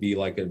it. It would be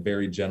like a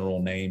very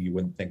general name. You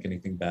wouldn't think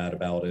anything bad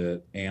about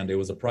it. And it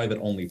was a private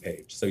only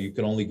page. So you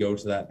could only go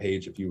to that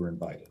page if you were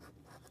invited.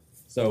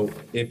 So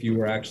if you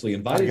were actually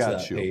invited to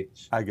that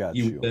page,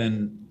 you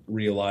then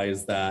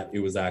realize that it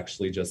was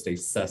actually just a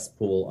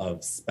cesspool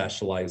of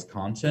specialized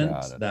content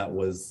that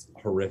was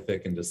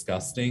horrific and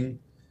disgusting.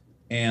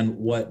 And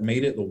what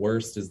made it the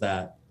worst is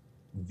that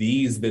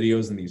these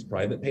videos in these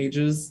private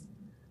pages,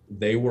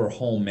 they were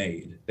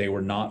homemade. They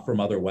were not from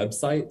other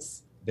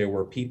websites. There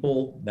were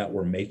people that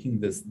were making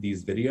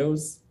these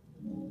videos,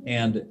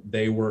 and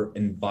they were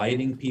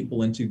inviting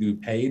people into the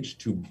page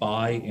to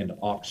buy and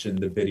auction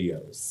the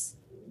videos.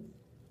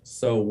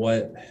 So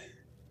what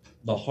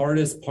the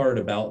hardest part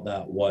about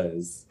that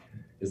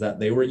is that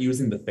they were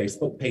using the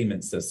Facebook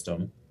payment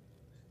system.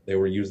 They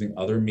were using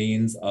other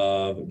means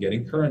of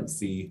getting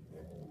currency,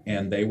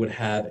 and they would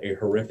have a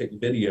horrific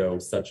video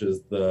such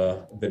as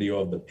the video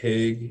of the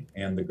pig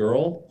and the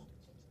girl.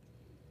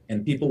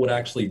 And people would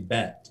actually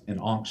bet an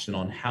auction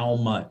on how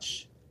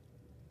much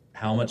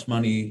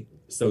money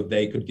so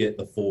they could get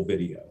the full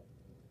video.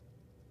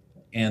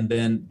 And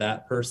then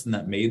that person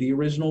that made the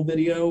original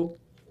video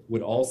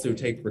would also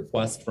take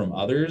requests from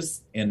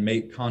others and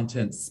make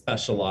content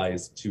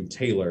specialized to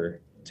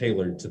tailored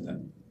to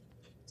them.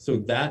 So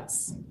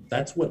that's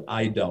what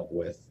I dealt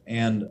with.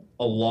 And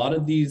a lot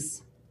of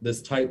this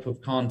type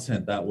of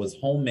content that was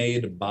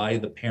homemade by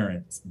the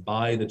parents,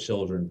 by the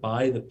children,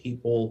 by the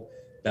people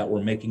that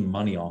were making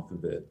money off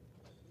of it.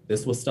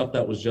 This was stuff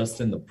that was just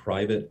in the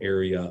private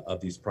area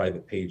of these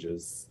private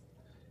pages.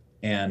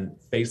 And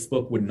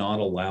Facebook would not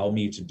allow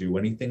me to do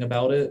anything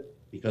about it,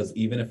 because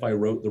even if I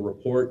wrote the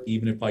report,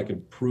 even if I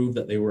could prove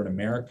that they were in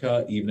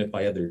America, even if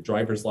I had their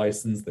driver's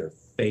license, their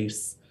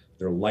face,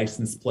 their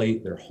license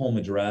plate, their home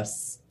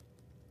address,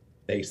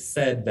 they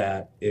said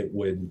that it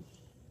would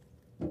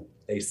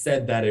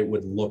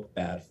look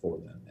bad for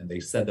them. And they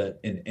said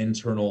that an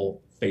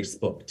internal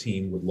Facebook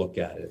team would look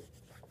at it.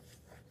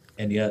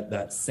 And yet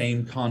that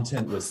same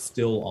content was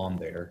still on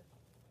there.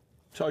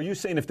 So are you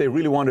saying if they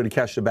really wanted to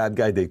catch the bad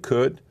guy, they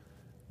could,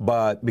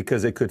 but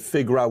because they could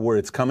figure out where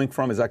it's coming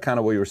from? Is that kind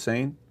of what you're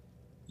saying?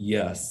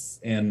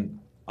 Yes. And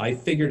I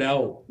figured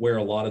out where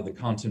a lot of the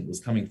content was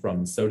coming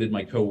from. So did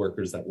my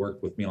coworkers that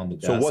worked with me on the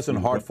desk. So it wasn't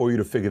hard for you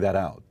to figure that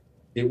out?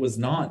 It was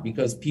not,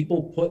 because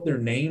people put their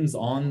names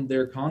on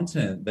their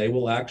content. They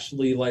will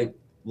actually like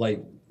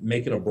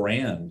make it a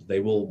brand. They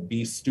will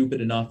be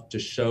stupid enough to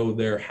show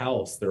their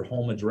house, their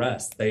home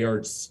address. They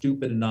are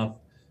stupid enough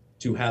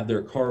to have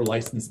their car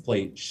license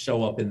plate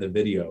show up in the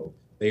video.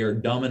 They are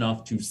dumb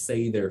enough to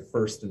say their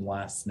first and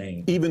last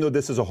name. Even though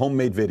this is a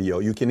homemade video,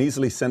 you can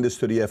easily send this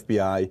to the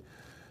FBI,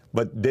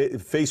 but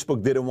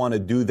Facebook didn't want to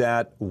do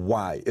that.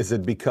 Why? Is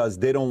it because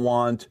they don't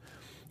want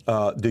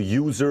the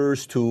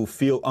users to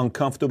feel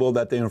uncomfortable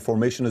that the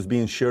information is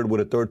being shared with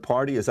a third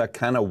party? Is that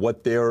kind of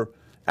what their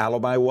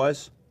alibi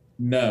was?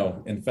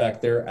 No, in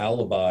fact, their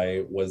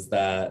alibi was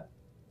that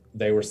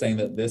they were saying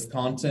that this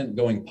content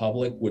going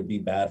public would be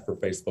bad for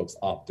Facebook's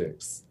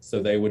optics.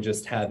 So they would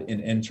just have an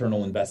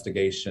internal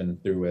investigation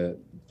through it,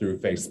 through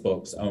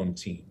Facebook's own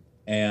team.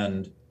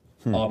 And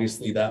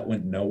obviously that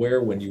went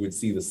nowhere when you would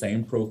see the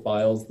same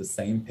profiles, the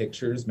same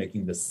pictures,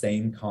 making the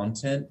same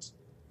content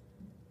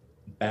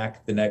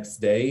back the next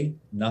day.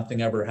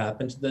 Nothing ever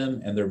happened to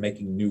them, and they're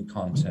making new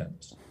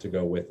content to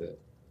go with it.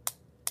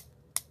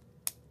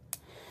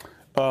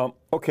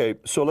 Okay,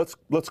 so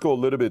let's go a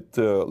little bit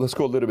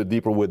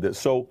deeper with this.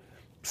 So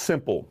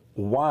simple.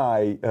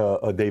 Why,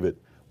 David?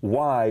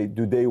 Why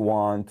do they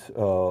want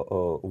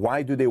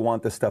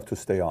the stuff to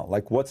stay on?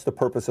 Like, what's the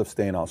purpose of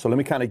staying on? So let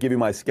me kind of give you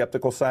my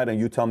skeptical side, and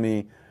you tell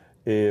me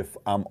if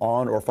I'm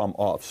on or if I'm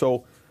off.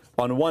 So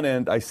on one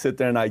end, I sit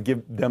there and I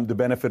give them the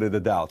benefit of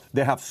the doubt.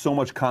 They have so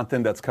much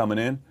content that's coming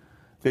in,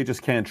 they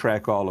just can't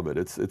track all of it.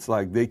 It's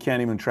like they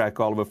can't even track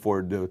all of it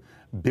for the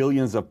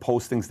billions of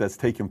postings that's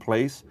taking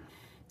place.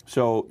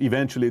 So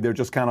eventually they're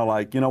just kind of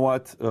like, you know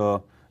what,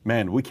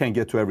 man, we can't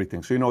get to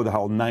everything. So you know the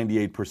whole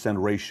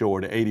 98% ratio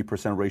or the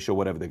 80% ratio,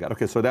 whatever they got.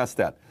 Okay, so that's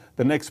that.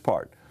 The next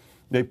part,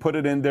 they put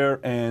it in there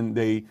and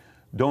they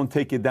don't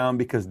take it down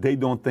because they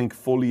don't think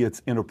fully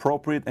it's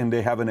inappropriate and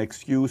they have an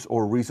excuse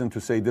or reason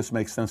to say this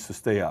makes sense to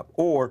stay up.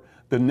 Or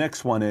the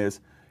next one is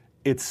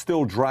it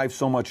still drives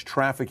so much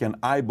traffic and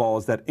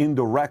eyeballs that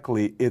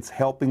indirectly it's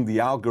helping the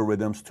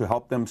algorithms to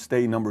help them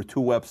stay #2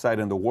 website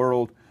in the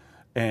world.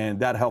 And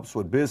that helps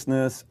with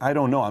business. I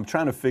don't know. I'm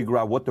trying to figure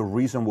out what the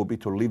reason will be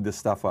to leave this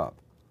stuff up.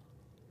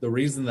 The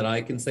reason that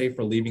I can say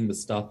for leaving the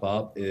stuff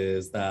up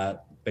is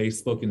that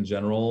Facebook in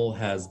general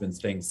has been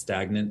staying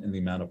stagnant in the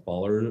amount of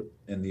followers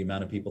and the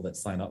amount of people that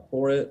sign up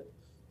for it.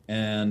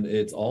 And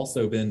it's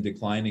also been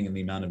declining in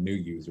the amount of new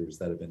users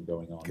that have been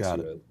going on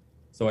to it.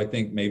 So I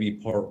think maybe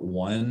part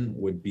one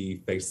would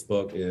be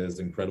Facebook is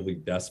incredibly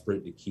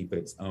desperate to keep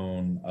its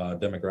own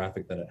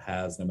demographic that it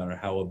has, no matter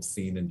how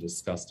obscene and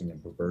disgusting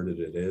and perverted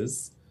it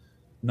is.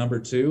 Number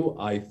two,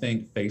 I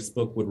think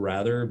Facebook would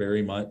rather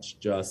very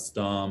much just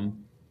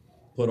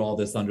put all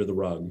this under the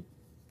rug,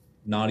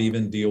 not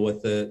even deal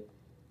with it,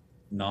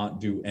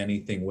 not do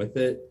anything with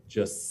it,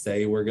 just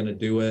say we're going to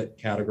do it,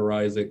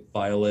 categorize it,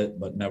 file it,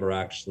 but never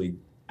actually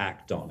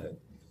act on it.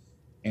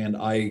 And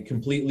I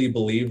completely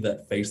believe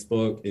that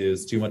Facebook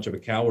is too much of a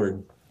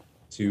coward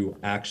to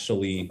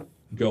actually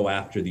go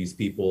after these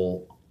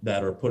people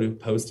that are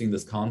posting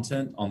this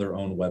content on their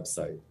own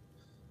website.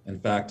 In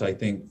fact, I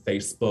think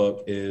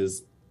Facebook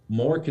is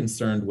more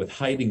concerned with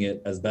hiding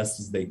it as best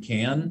as they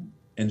can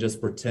and just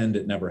pretend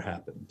it never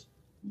happened.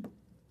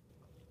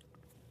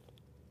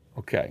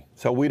 Okay,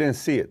 so we didn't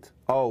see it.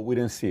 Oh, we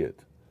didn't see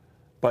it.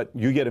 But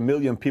you get a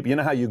million people. You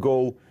know how you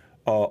go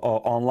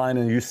online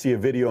and you see a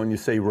video and you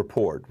say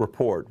report,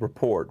 report,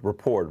 report,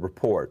 report,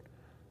 report.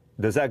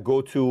 Does that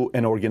go to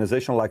an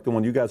organization like the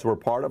one you guys were a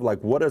part of?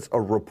 Like, what does a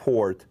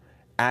report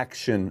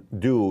action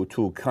do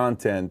to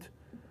content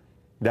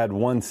that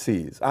one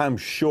sees? I'm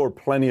sure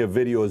plenty of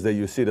videos that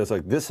you see that's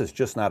like, this is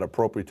just not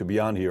appropriate to be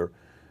on here.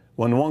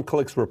 When one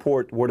clicks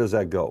report, where does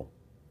that go?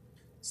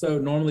 So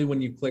normally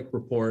when you click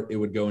report, it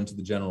would go into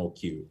the general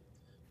queue.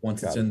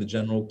 Once it's in the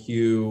general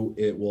queue,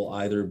 it will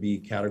either be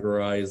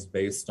categorized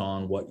based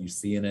on what you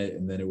see in it,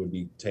 and then it would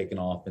be taken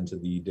off into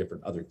the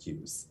different other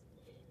queues.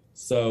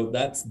 So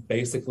that's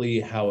basically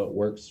how it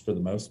works for the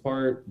most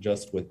part,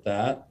 just with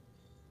that.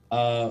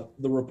 The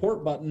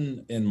report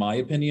button, in my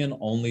opinion,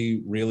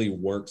 only really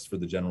works for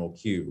the general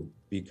queue,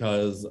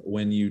 because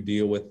when you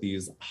deal with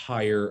these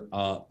higher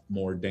up,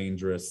 more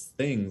dangerous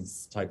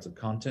things, types of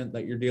content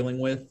that you're dealing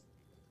with,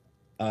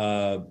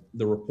 the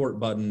report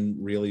button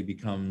really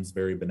becomes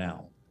very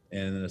banal,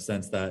 in a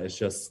sense that it's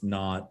just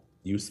not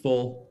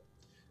useful.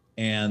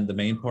 And the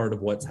main part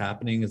of what's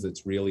happening is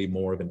it's really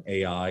more of an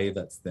AI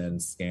that's then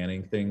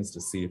scanning things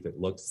to see if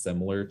it looks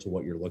similar to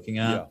what you're looking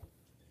at,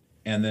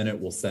 and then it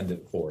will send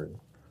it forward.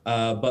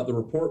 But the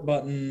report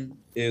button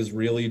is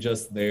really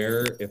just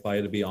there, if I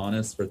had to be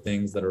honest, for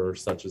things that are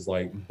such as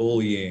like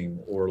bullying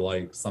or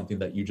like something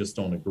that you just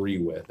don't agree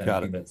with,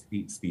 anything that's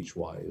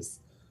speech-wise.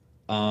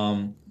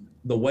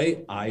 The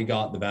way I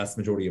got the vast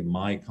majority of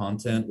my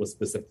content was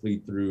specifically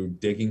through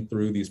digging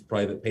through these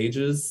private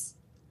pages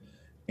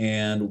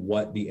and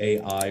what the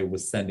AI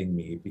was sending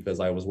me,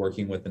 because I was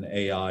working with an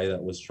AI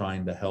that was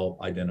trying to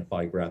help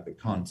identify graphic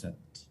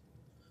content.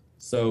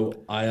 So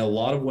a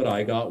lot of what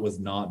I got was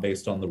not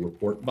based on the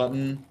report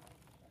button,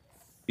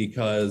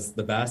 because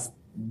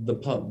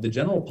the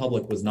general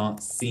public was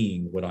not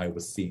seeing what I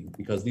was seeing,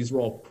 because these were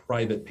all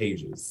private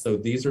pages. So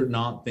these are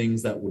not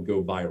things that would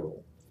go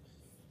viral.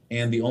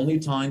 And the only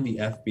time the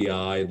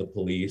FBI, the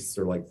police,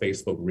 or like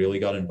Facebook really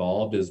got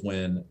involved is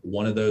when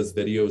one of those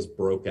videos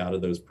broke out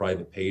of those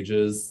private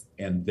pages,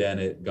 and then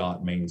it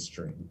got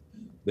mainstream.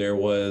 There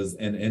was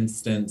an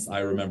instance I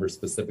remember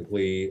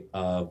specifically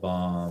of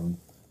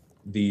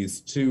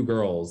these two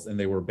girls, and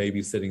they were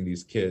babysitting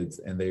these kids,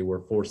 and they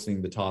were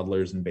forcing the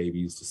toddlers and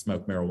babies to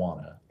smoke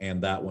marijuana,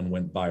 and that one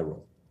went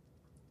viral.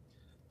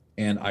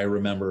 And I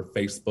remember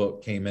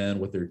Facebook came in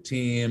with their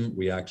team.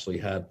 We actually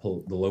had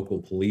the local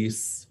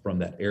police from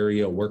that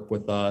area work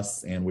with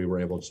us, and we were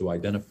able to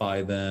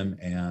identify them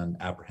and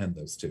apprehend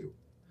those two.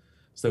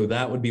 So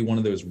that would be one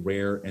of those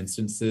rare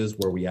instances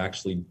where we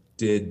actually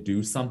did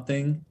do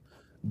something,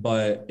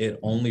 but it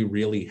only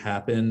really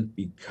happened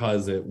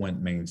because it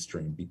went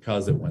mainstream,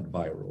 because it went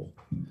viral.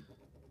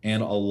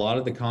 And a lot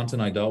of the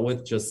content I dealt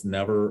with just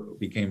never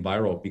became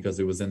viral because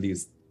it was in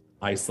these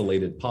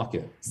isolated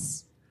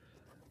pockets.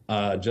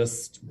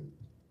 Just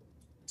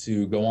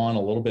to go on a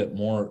little bit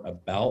more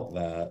about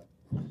that,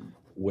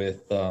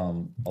 with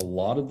a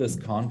lot of this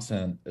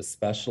content,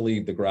 especially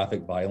the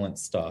graphic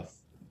violence stuff,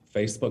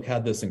 Facebook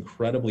had this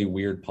incredibly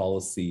weird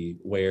policy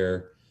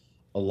where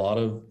a lot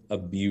of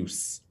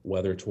abuse,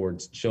 whether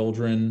towards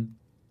children,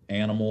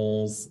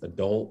 animals,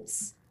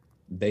 adults,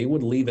 they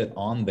would leave it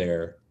on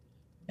there.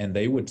 And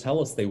they would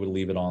tell us they would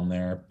leave it on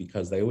there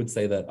because they would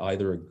say that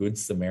either a good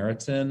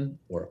Samaritan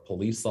or a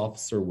police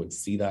officer would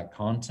see that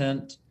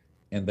content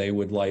and they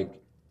would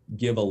like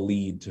give a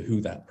lead to who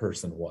that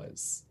person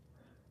was.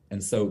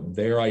 And so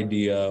their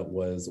idea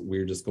was,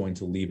 we're just going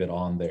to leave it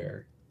on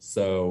there.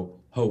 So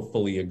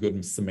hopefully a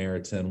good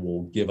Samaritan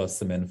will give us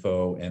some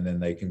info and then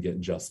they can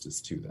get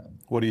justice to them.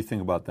 What do you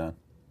think about that?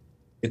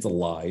 It's a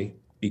lie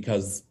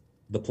because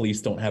the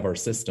police don't have our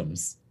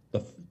systems.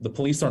 The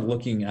police aren't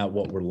looking at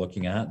what we're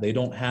looking at. They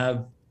don't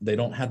have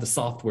the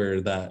software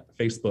that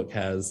Facebook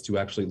has to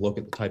actually look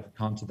at the type of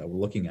content that we're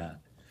looking at.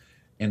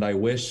 And I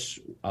wish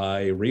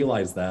I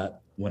realized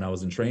that when I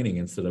was in training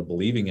instead of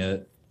believing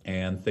it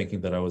and thinking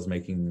that I was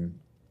making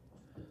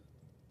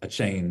a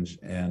change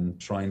and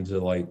trying to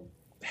like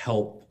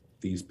help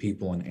these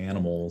people and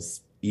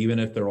animals, even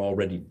if they're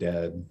already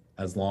dead,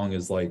 as long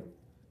as like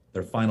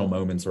their final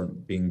moments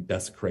aren't being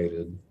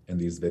desecrated in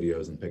these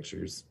videos and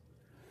pictures.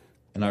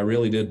 And I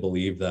really did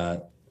believe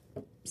that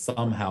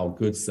somehow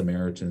good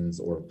Samaritans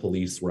or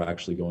police were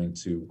actually going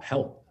to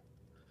help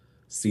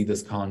see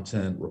this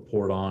content,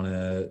 report on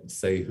it,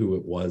 say who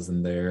it was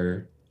in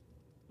there.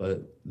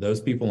 But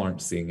those people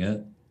aren't seeing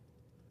it.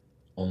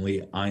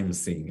 Only I'm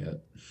seeing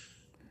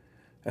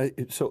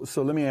it. So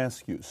let me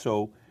ask you.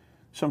 So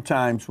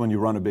sometimes when you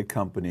run a big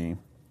company,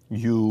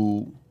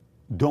 you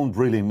don't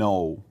really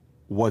know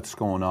what's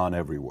going on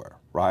everywhere,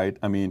 right?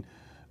 I mean,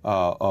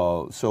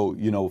 so,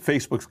 you know,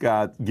 Facebook's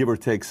got, give or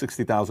take,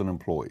 60,000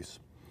 employees.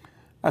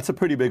 That's a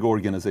pretty big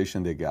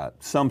organization they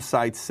got. Some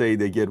sites say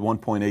they get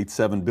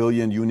 1.87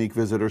 billion unique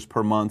visitors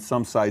per month.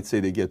 Some sites say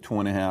they get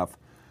 2.5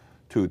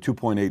 to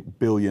 2.8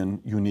 billion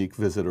unique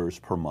visitors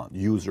per month,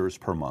 users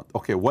per month.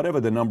 Okay,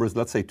 whatever the numbers,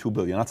 let's say 2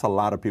 billion. That's a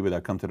lot of people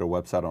that come to their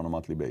website on a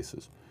monthly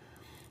basis.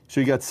 So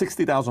you got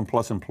 60,000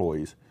 plus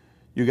employees.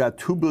 You got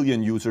 2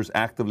 billion users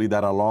actively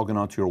that are logging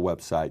onto your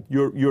website.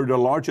 You're the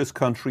largest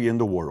country in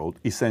the world,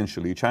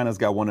 essentially. China's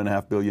got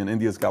 1.5 billion.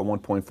 India's got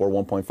 1.4,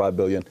 1.5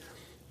 billion.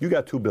 You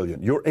got 2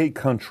 billion. You're a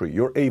country.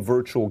 You're a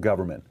virtual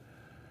government.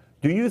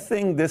 Do you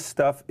think this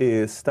stuff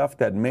is stuff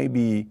that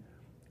maybe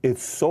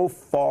it's so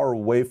far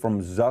away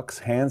from Zuck's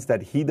hands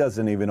that he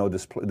doesn't even know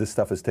this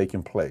stuff is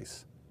taking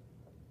place?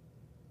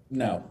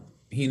 No,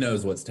 he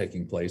knows what's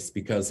taking place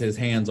because his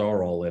hands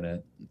are all in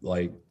it.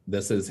 Like,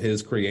 this is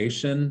his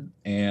creation.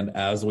 And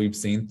as we've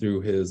seen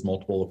through his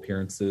multiple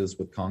appearances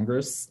with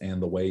Congress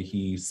and the way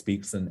he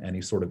speaks in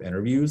any sort of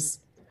interviews,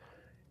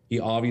 he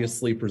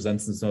obviously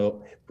presents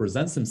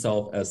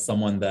himself as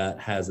someone that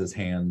has his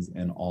hands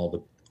in all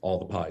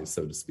the pies,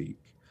 so to speak.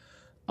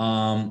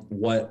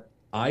 What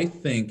I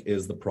think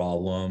is the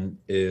problem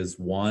is,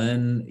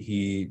 one,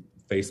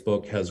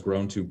 Facebook has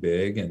grown too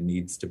big and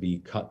needs to be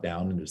cut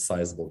down into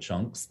sizable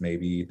chunks.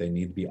 Maybe they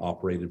need to be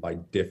operated by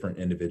different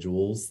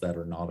individuals that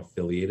are not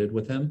affiliated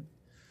with him.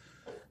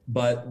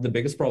 But the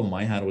biggest problem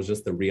I had was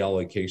just the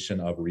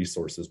reallocation of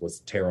resources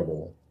was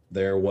terrible.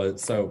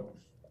 So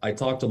I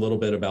talked a little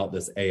bit about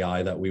this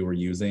AI that we were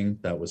using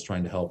that was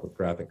trying to help with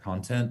graphic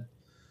content.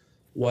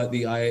 What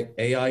the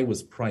AI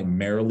was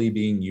primarily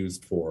being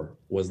used for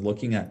was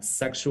looking at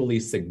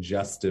sexually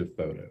suggestive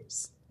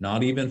photos.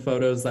 Not even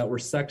photos that were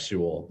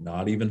sexual,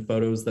 not even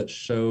photos that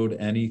showed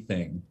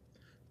anything.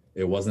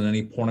 It wasn't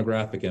any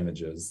pornographic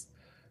images.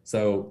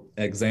 So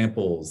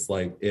examples,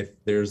 like if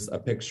there's a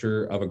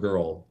picture of a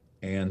girl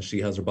and she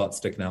has her butt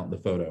sticking out in the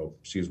photo,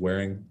 she's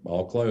wearing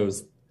all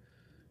clothes,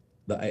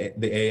 the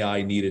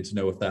AI needed to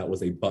know if that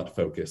was a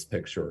butt-focused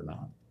picture or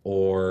not.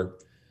 Or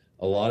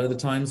a lot of the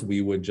times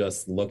we would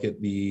just look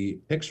at the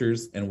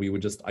pictures and we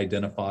would just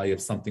identify if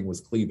something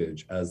was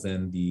cleavage, as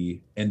in the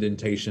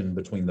indentation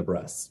between the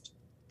breast.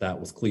 That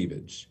was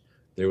cleavage.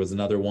 There was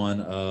another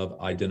one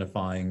of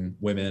identifying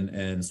women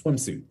in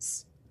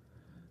swimsuits.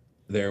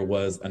 There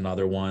was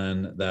another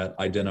one that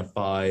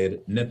identified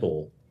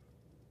nipple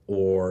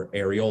or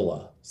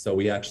areola. So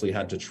we actually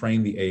had to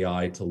train the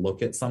AI to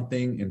look at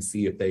something and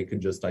see if they could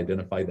just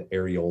identify the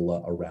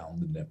areola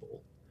around the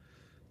nipple.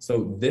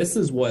 So this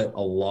is what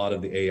a lot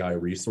of the AI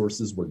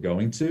resources were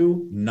going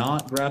to,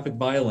 not graphic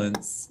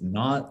violence,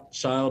 not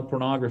child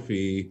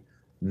pornography,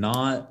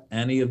 not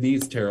any of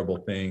these terrible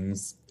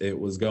things. It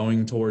was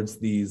going towards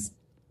these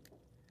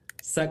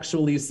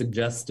sexually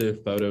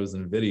suggestive photos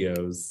and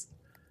videos.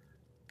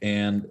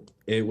 And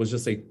it was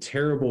just a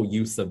terrible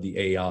use of the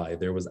AI.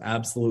 There was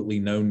absolutely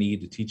no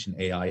need to teach an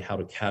AI how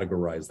to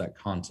categorize that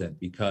content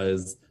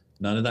because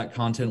none of that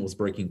content was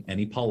breaking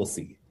any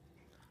policy.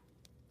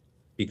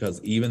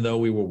 Because even though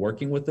we were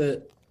working with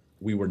it,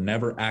 we were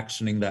never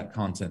actioning that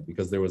content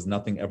because there was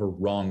nothing ever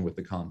wrong with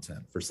the content.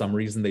 For some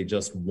reason, they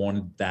just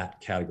wanted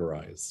that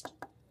categorized.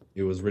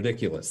 It was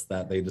ridiculous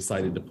that they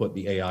decided to put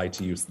the AI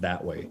to use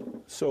that way.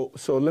 So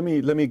let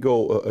me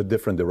go a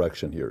different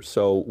direction here.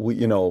 So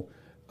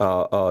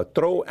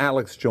throw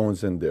Alex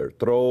Jones in there.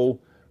 Throw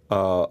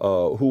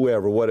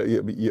whoever,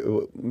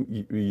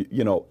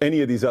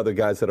 any of these other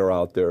guys that are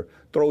out there.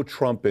 Throw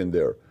Trump in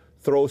there.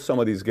 Throw some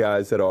of these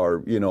guys that are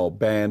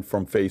banned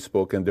from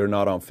Facebook and they're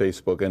not on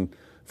Facebook. And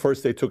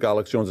first they took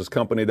Alex Jones's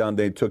company down,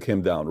 they took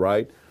him down,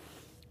 right?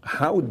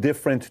 How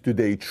different do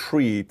they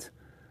treat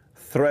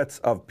threats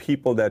of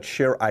people that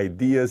share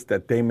ideas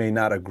that they may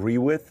not agree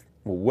with,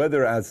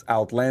 whether as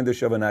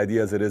outlandish of an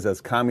idea as it is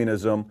as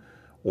communism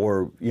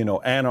or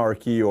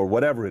anarchy or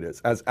whatever it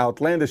is, as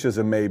outlandish as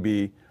it may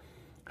be?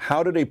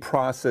 How do they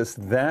process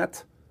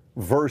that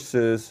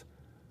versus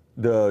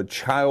the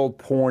child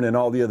porn and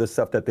all the other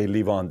stuff that they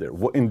leave on there?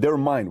 In their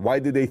mind, why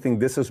do they think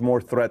this is more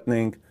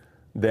threatening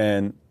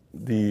than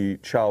the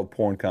child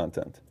porn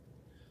content?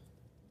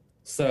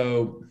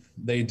 So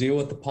they deal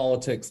with the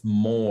politics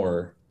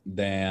more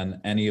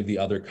than any of the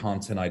other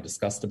content I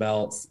discussed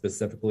about,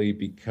 specifically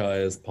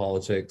because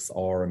politics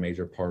are a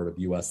major part of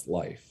US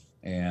life.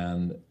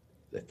 And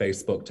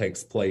Facebook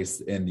takes place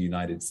in the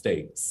United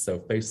States. So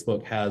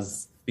Facebook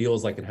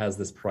feels like it has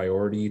this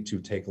priority to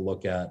take a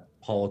look at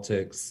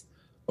politics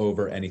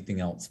over anything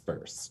else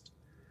first.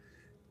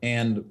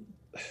 And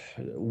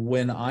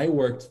when I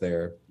worked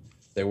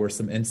there were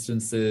some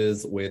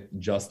instances with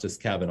Justice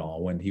Kavanaugh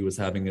when he was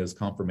having his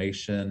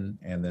confirmation,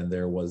 and then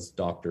there was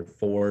Dr.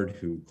 Ford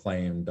who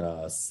claimed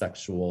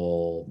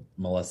sexual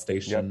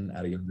molestation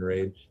at a younger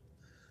age.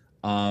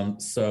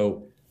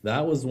 So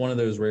that was one of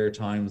those rare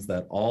times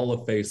that all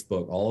of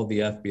Facebook, all of the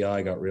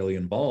FBI got really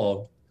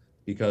involved,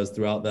 because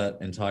throughout that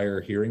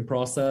entire hearing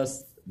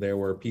process, there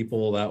were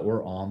people that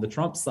were on the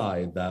Trump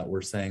side that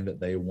were saying that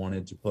they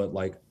wanted to put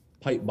like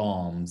pipe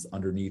bombs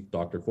underneath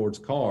Dr. Ford's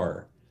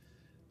car.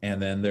 And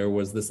then there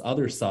was this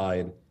other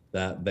side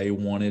that they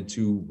wanted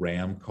to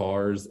ram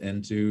cars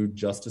into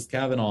Justice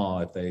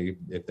Kavanaugh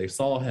if they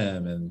saw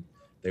him. And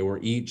they were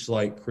each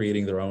like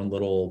creating their own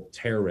little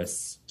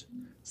terrorist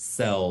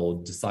cell,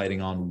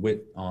 deciding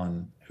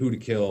on who to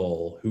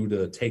kill, who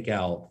to take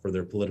out for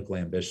their political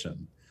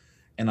ambition.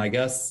 And I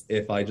guess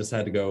if I just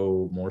had to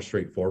go more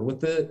straightforward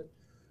with it,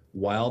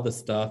 while the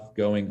stuff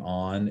going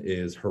on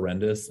is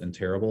horrendous and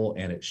terrible,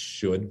 and it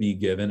should be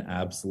given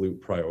absolute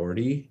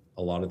priority,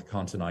 a lot of the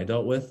content I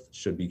dealt with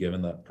should be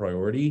given that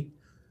priority.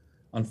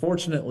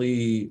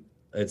 Unfortunately,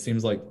 it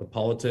seems like the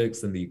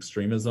politics and the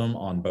extremism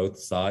on both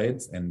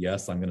sides, and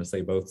yes, I'm going to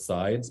say both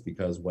sides,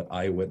 because what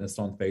I witnessed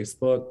on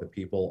Facebook, the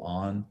people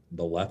on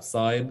the left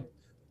side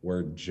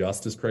were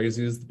just as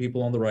crazy as the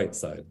people on the right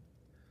side.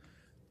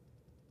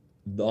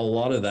 A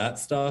lot of that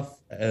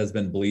stuff has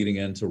been bleeding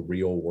into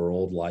real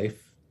world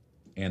life,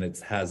 and it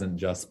hasn't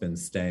just been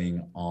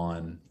staying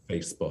on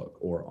Facebook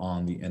or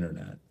on the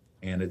internet.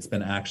 And it's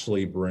been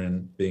actually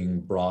being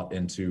brought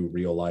into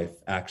real life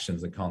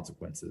actions and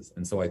consequences.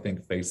 And so I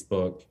think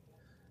Facebook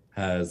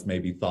has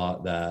maybe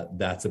thought that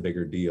that's a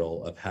bigger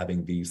deal of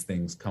having these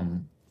things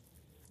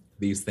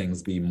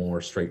be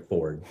more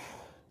straightforward,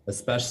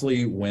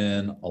 especially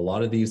when a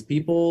lot of these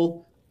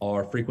people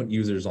are frequent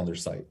users on their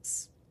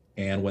sites.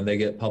 And when they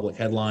get public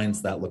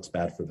headlines, that looks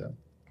bad for them.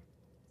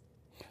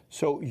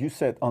 So you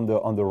said on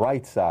the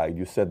right side,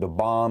 you said the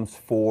bombs,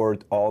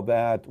 Ford, all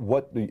that.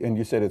 And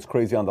you said it's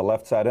crazy on the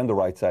left side and the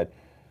right side.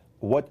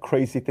 What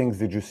crazy things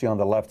did you see on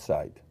the left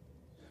side?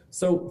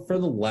 So for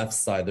the left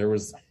side, there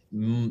was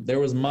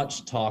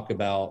much talk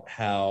about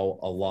how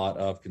a lot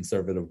of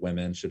conservative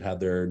women should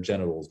have their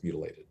genitals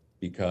mutilated,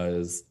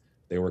 because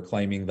they were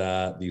claiming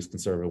that these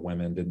conservative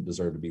women didn't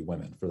deserve to be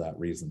women for that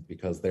reason,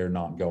 because they're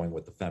not going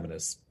with the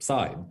feminist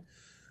side.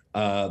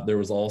 There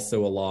was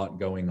also a lot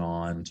going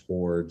on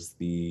towards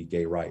the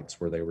gay rights,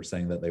 where they were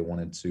saying that they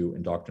wanted to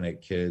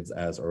indoctrinate kids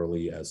as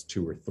early as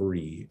 2 or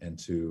 3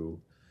 into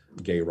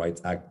gay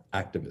rights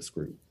activist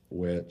group,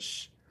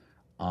 which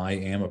I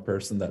am a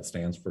person that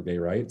stands for gay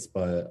rights,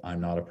 but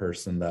I'm not a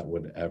person that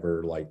would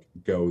ever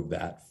go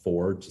that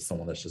forward to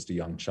someone that's just a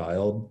young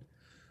child.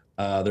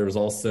 There was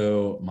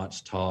also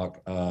much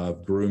talk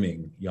of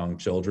grooming young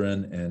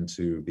children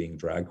into being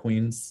drag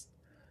queens.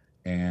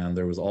 And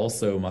there was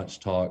also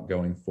much talk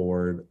going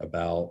forward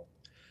about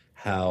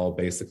how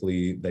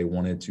basically they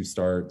wanted to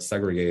start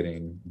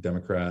segregating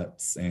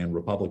Democrats and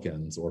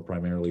Republicans, or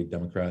primarily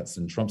Democrats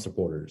and Trump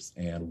supporters,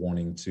 and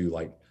wanting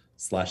to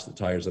slash the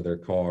tires of their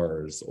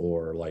cars,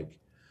 or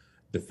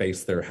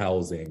deface their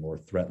housing, or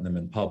threaten them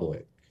in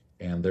public.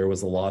 And there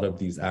was a lot of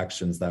these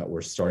actions that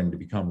were starting to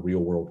become real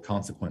world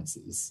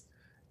consequences.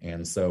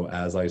 And so,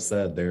 as I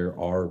said, there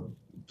are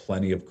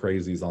plenty of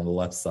crazies on the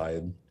left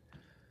side.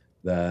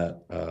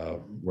 that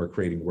were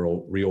creating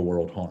real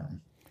world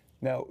harm.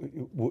 Now,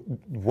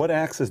 what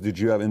access did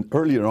you have? And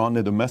earlier on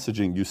in the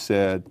messaging, you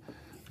said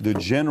the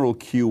general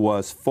queue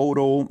was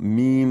photo,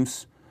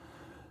 memes,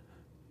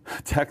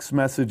 text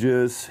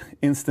messages,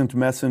 instant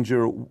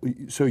messenger.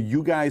 So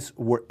you guys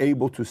were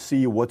able to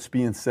see what's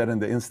being said in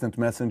the instant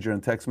messenger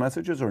and text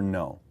messages, or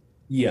no?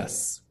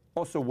 Yes.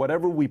 Also,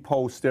 whatever we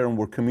post there and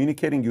we're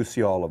communicating, you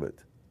see all of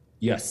it?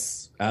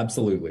 Yes,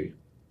 absolutely.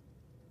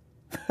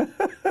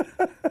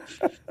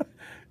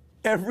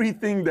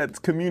 Everything that's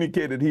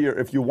communicated here,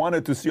 if you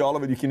wanted to see all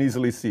of it, you can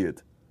easily see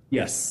it.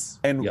 Yes.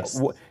 And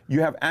yes.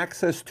 You have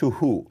access to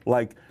who?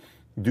 Like,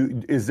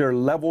 is there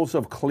levels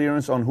of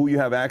clearance on who you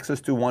have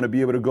access to? Want to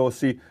be able to go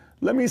see,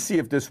 let me see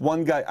if this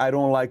one guy I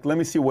don't like, let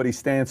me see what he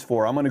stands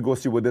for. I'm going to go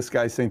see what this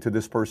guy's saying to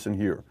this person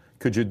here.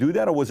 Could you do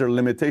that, or was there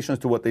limitations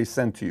to what they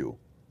sent to you?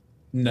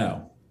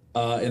 No.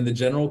 In the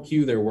general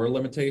queue, there were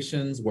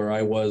limitations. Where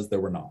I was, there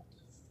were not.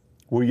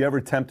 Were you ever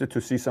tempted to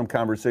see some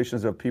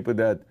conversations of people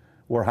that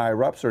were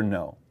higher ups, or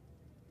no?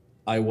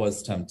 I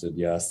was tempted,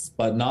 yes,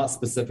 but not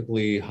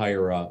specifically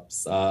higher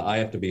ups. I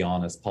have to be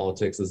honest,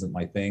 politics isn't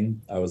my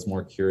thing. I was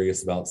more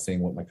curious about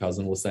seeing what my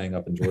cousin was saying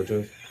up in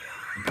Georgia.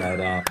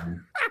 But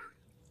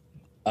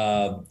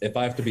if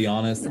I have to be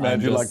honest,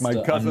 imagine like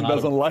my cousin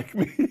doesn't like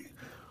me.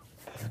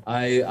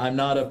 I'm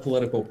not a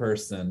political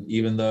person,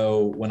 even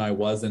though when I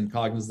was in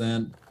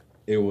Cognizant,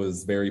 it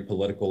was very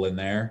political in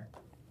there,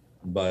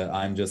 but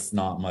I'm just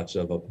not much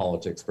of a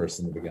politics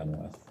person to begin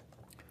with.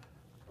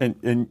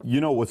 And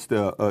you know what's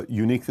the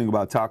unique thing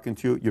about talking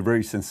to you? You're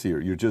very sincere.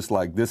 You're just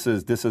like, this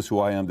is who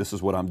I am. This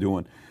is what I'm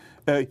doing.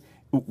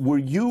 Were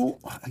you,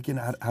 again,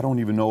 I don't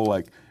even know,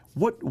 like,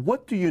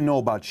 what do you know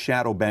about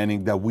shadow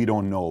banning that we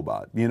don't know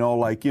about? You know,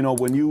 like, you know,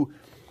 when you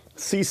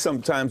see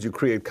sometimes you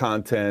create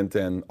content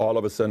and all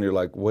of a sudden you're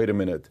like, wait a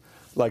minute.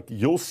 Like,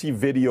 you'll see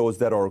videos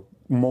that are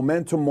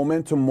momentum.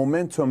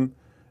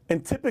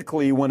 And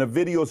typically when a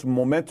video's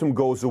momentum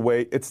goes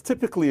away, it's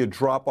typically a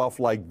drop off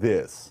like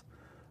this.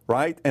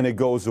 Right? And it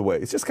goes away.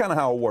 It's just kind of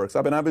how it works.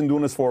 I've been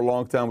doing this for a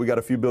long time. We got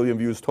a few billion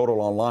views total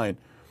online.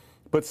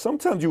 But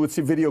sometimes you would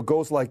see video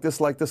goes like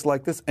this,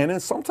 and then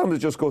sometimes it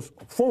just goes,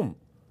 boom.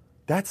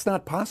 That's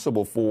not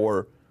possible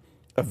for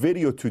a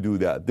video to do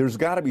that. There's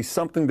got to be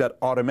something that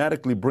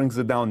automatically brings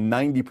it down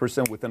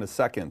 90% within a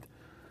second.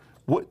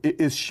 What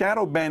is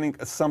shadow banning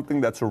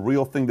something that's a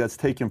real thing that's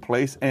taking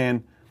place?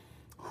 And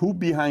who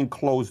behind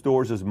closed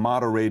doors is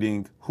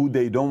moderating who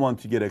they don't want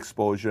to get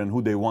exposure and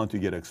who they want to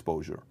get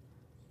exposure?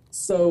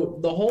 So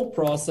the whole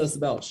process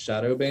about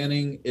shadow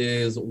banning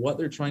is what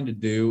they're trying to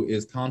do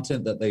is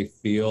content that they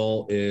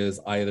feel is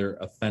either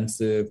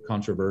offensive,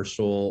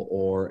 controversial,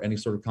 or any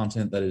sort of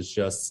content that is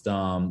just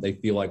they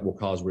feel like will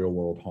cause real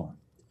world harm.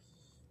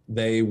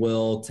 They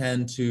will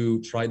tend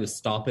to try to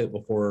stop it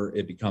before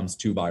it becomes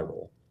too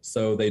viral.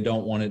 So they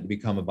don't want it to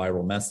become a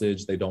viral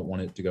message. They don't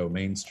want it to go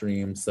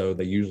mainstream. So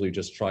they usually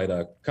just try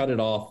to cut it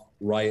off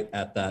right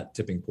at that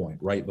tipping point,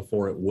 right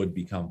before it would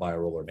become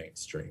viral or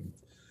mainstream.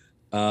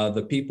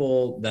 The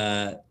people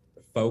that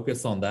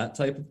focus on that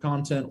type of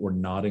content were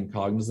not in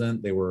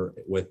Cognizant. They were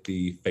with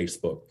the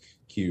Facebook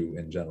queue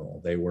in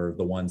general. They were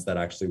the ones that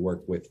actually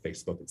worked with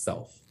Facebook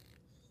itself.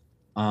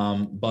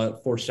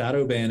 But for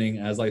shadow banning,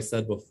 as I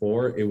said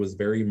before, it was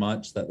very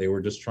much that they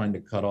were just trying to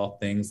cut off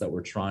things that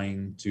were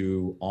trying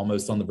to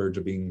almost on the verge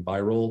of being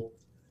viral.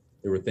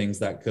 There were things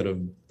that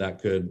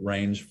could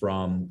range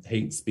from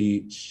hate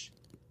speech.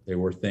 There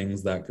were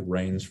things that could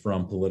range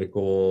from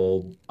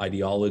political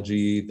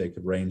ideology. They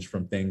could range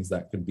from things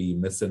that could be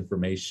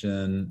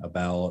misinformation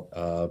about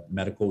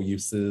medical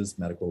uses,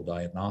 medical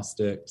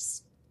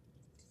diagnostics.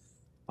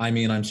 I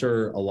mean, I'm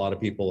sure a lot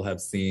of people have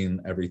seen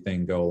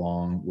everything go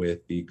along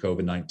with the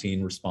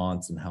COVID-19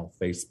 response and how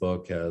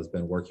Facebook has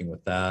been working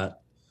with that.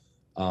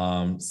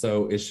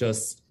 So it's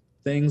just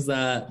things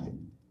that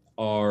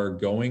are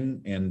going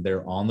and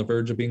they're on the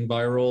verge of being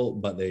viral,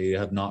 but they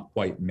have not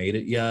quite made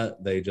it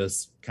yet. They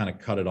just kind of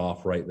cut it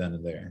off right then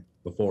and there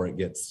before it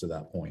gets to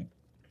that point.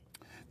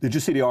 Did you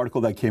see the article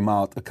that came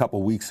out a couple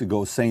of weeks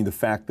ago saying the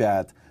fact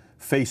that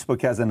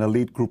Facebook has an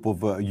elite group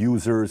of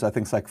users, I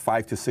think it's like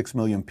 5 to 6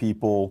 million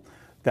people,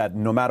 that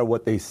no matter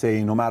what they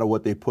say, no matter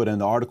what they put in,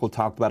 the article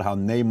talked about how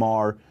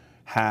Neymar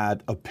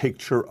had a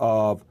picture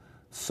of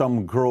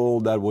some girl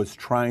that was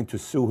trying to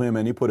sue him,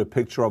 and he put a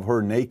picture of her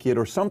naked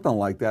or something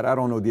like that. I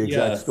don't know the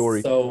exact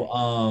story.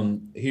 So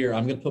here,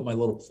 I'm going to put my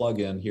little plug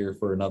in here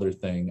for another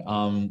thing.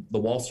 The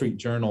Wall Street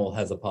Journal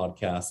has a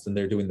podcast, and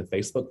they're doing the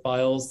Facebook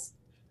Files.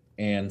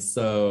 And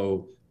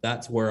so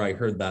that's where I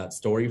heard that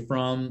story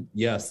from.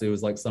 Yes, it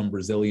was like some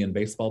Brazilian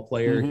baseball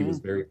player. Mm-hmm. He was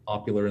very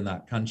popular in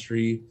that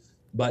country.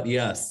 But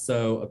yes,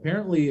 so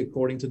apparently,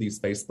 according to these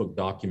Facebook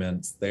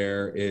documents,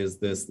 there is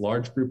this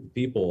large group of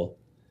people.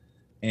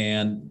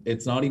 And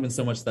it's not even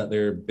so much that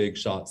they're big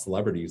shot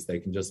celebrities. They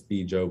can just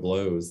be Joe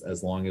Blows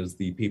as long as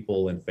the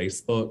people in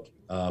Facebook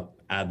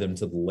add them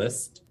to the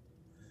list.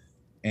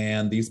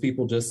 And these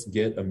people just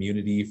get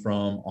immunity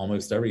from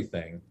almost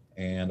everything.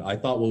 And I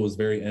thought what was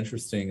very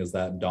interesting is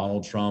that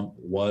Donald Trump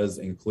was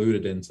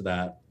included into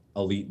that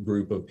elite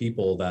group of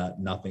people that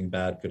nothing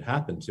bad could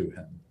happen to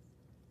him.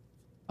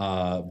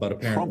 But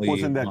apparently, Trump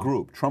was in that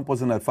group. Trump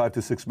was in that 5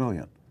 to 6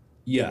 million.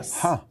 Yes.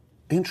 Huh.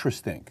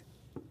 Interesting.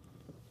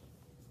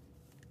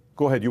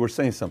 Go ahead. You were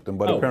saying something,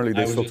 but apparently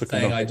they still took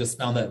him. I just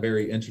found that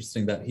very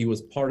interesting that he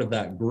was part of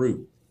that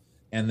group.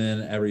 And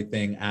then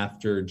everything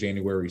after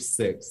January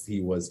 6th, he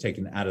was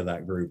taken out of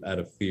that group out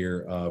of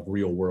fear of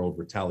real world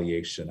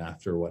retaliation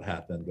after what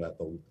happened at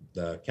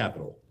the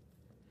Capitol.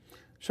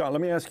 Sean,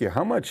 let me ask you,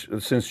 how much,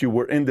 since you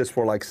were in this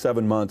for like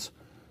 7 months,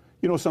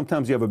 you know,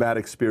 sometimes you have a bad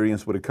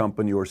experience with a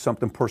company or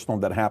something personal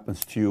that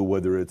happens to you,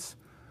 whether it's,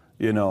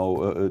 you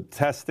know,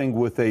 testing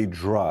with a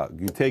drug.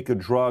 You take a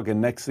drug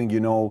and next thing you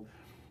know,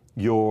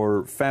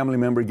 your family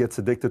member gets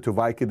addicted to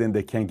Vicodin,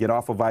 they can't get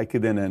off of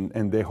Vicodin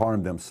and they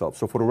harm themselves.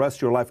 So for the rest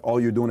of your life, all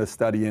you're doing is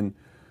studying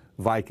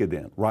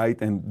Vicodin, right?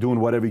 And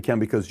doing whatever you can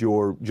because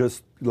you're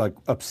just like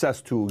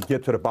obsessed to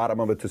get to the bottom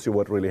of it to see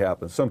what really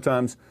happens.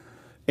 Sometimes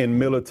in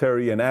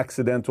military, an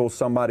accidental,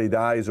 somebody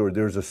dies or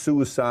there's a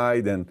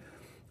suicide and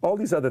all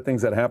these other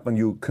things that happen,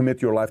 you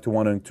commit your life to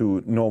wanting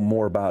to know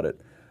more about it.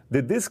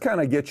 Did this kind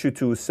of get you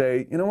to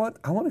say, you know what,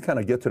 I want to kind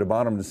of get to the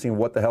bottom and see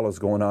what the hell is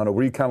going on? Or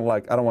were you kind of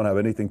like, I don't want to have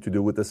anything to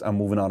do with this, I'm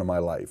moving on in my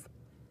life?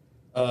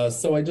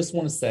 So I just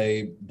want to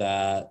say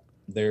that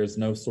there's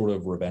no sort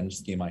of revenge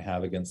scheme I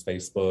have against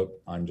Facebook.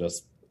 I'm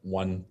just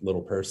one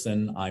little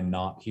person. I'm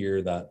not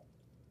here that,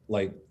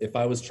 like, if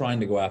I was trying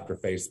to go after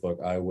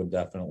Facebook, I would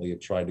definitely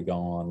have tried to go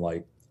on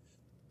like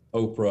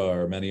Oprah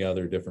or many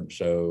other different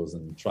shows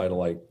and try to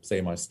like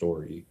say my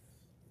story.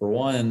 For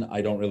one,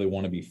 I don't really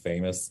want to be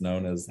famous,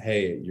 known as,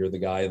 hey, you're the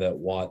guy that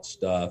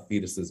watched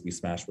fetuses be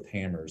smashed with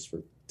hammers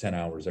for 10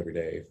 hours every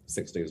day,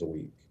 6 days a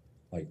week.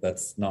 Like,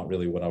 that's not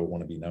really what I would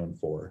want to be known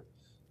for.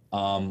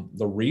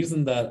 The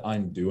reason that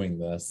I'm doing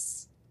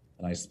this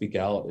and I speak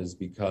out is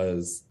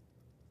because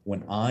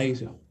when I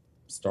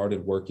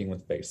started working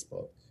with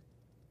Facebook,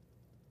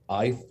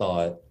 I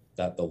thought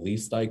that the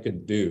least I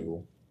could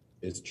do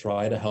is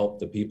try to help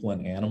the people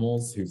and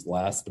animals whose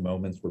last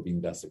moments were being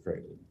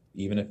desecrated.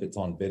 Even if it's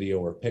on video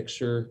or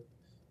picture,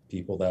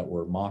 people that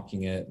were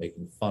mocking it,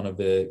 making fun of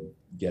it,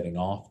 getting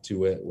off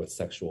to it with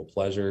sexual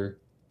pleasure.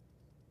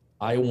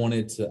 I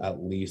wanted to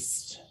at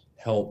least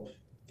help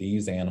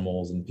these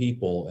animals and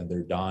people in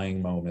their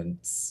dying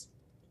moments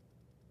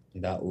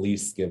and at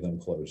least give them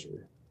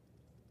closure.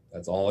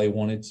 That's all I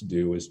wanted to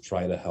do, is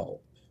try to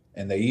help.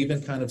 And they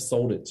even kind of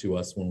sold it to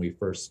us when we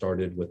first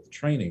started with the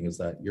training, is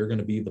that you're going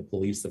to be the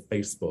police of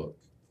Facebook.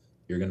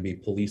 You're going to be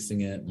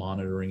policing it,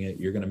 monitoring it.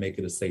 You're going to make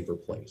it a safer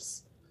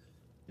place.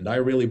 And I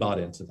really bought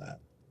into that.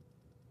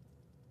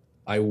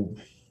 I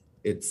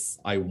wish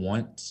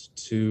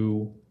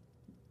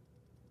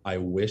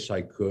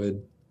I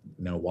could,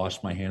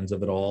 wash my hands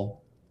of it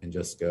all and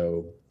just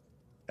go,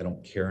 I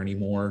don't care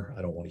anymore.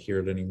 I don't want to hear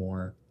it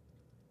anymore.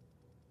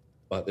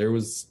 But there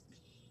was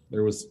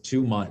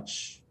too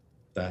much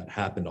that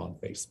happened on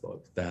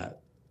Facebook that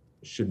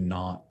should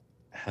not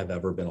have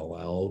ever been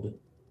allowed.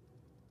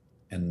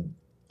 And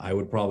I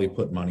would probably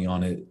put money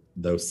on it,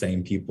 those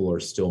same people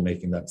are still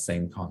making that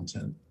same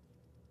content.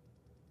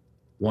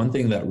 One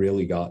thing that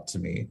really got to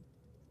me,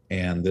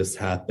 and this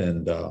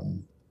happened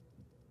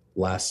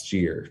last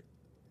year,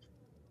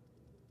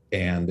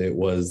 and it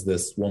was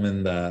this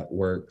woman that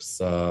works,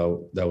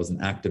 that was an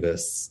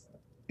activist,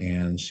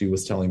 and she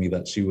was telling me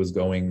that she was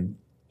going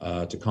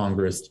to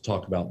Congress to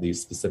talk about these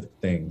specific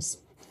things.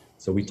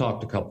 So we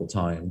talked a couple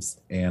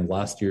times, and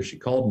last year she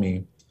called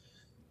me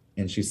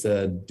and she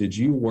said, did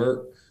you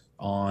work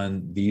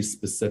on these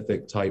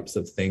specific types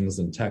of things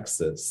in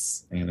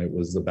Texas? And it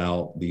was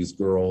about these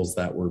girls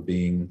that were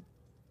being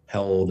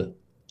held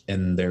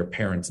in their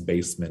parents'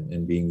 basement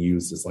and being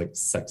used as like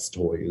sex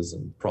toys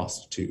and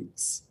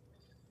prostitutes.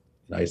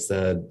 And I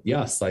said,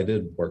 yes, I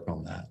did work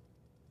on that.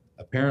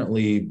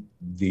 Apparently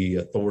the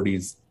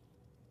authorities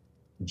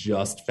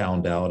just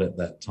found out at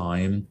that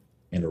time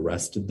and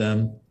arrested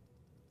them.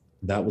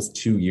 That was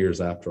 2 years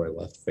after I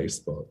left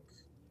Facebook.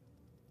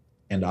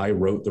 And I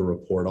wrote the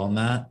report on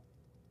that.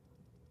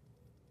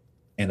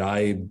 And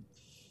I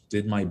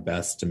did my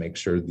best to make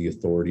sure the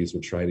authorities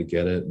would try to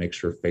get it, make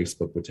sure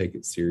Facebook would take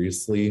it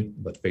seriously,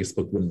 but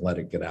Facebook wouldn't let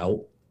it get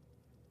out.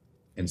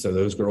 And so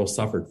those girls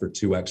suffered for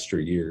 2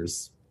 extra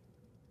years.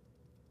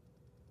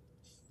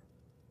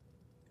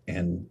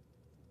 And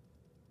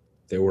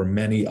there were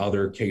many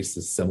other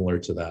cases similar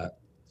to that.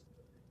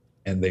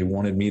 And they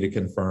wanted me to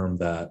confirm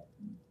that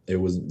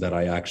that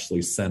I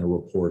actually sent a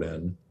report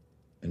in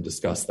and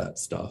discussed that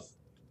stuff.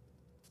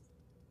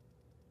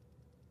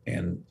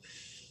 And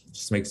it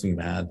just makes me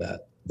mad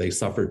that they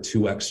suffered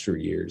 2 extra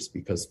years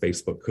because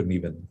Facebook couldn't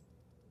even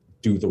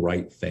do the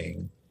right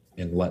thing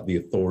and let the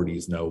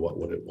authorities know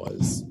what it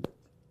was.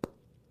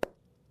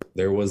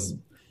 There was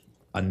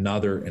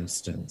another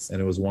instance, and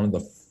it was one of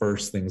the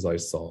first things I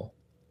saw.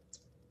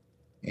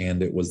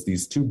 And it was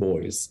these 2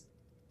 boys,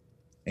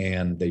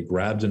 and they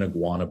grabbed an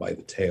iguana by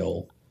the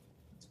tail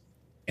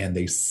and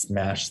they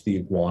smashed the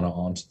iguana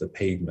onto the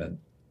pavement,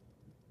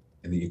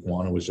 and the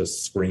iguana was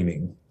just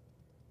screaming.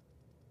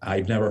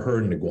 I've never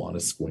heard an iguana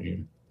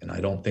scream. And I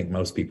don't think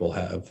most people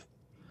have.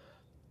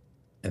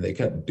 And they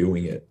kept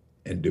doing it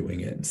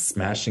and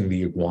smashing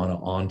the iguana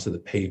onto the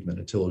pavement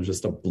until it was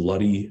just a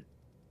bloody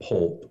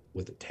pulp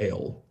with a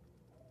tail.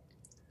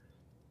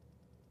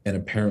 And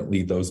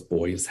apparently those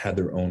boys had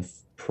their own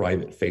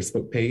private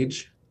Facebook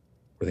page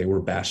where they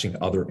were bashing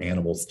other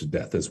animals to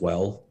death as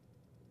well.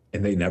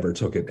 And they never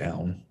took it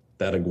down.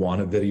 That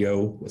iguana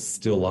video was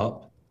still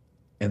up,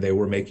 and they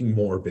were making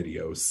more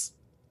videos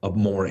of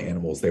more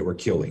animals they were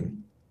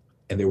killing,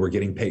 and they were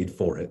getting paid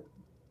for it.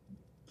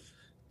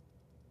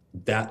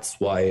 That's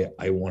why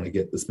I want to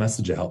get this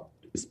message out,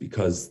 is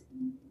because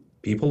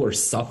people are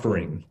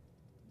suffering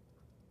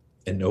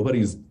and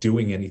nobody's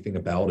doing anything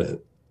about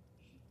it.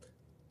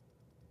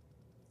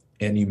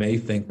 And you may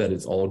think that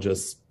it's all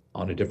just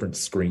on a different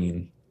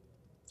screen.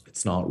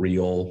 It's not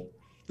real.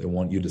 They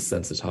want you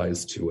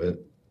desensitized to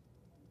it.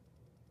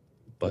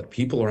 But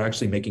people are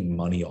actually making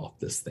money off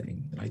this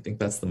thing. And I think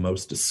that's the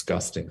most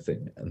disgusting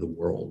thing in the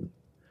world,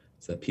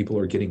 is that people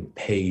are getting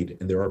paid,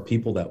 and there are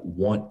people that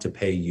want to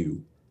pay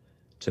you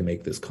to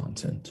make this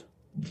content.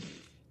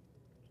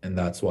 And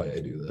that's why I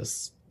do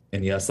this.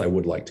 And yes, I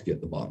would like to get to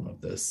the bottom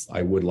of this.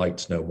 I would like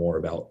to know more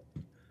about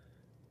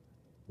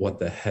what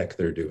the heck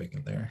they're doing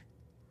in there.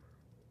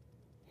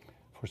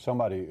 For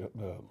somebody,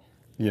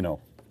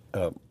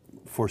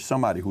 for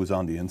somebody who's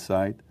on the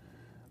inside,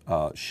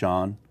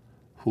 Sean,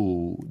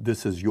 who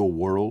this is your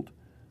world,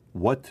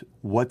 what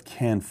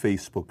can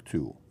Facebook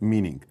do?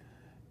 Meaning,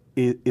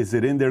 is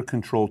it in their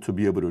control to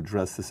be able to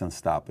address this and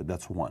stop it?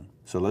 That's one.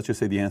 So let's just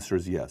say the answer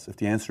is yes. If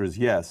the answer is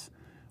yes,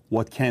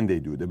 what can they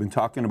do? They've been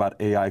talking about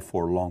AI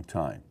for a long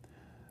time.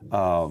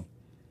 From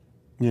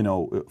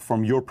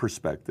your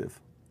perspective,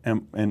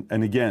 and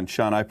again,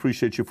 Sean, I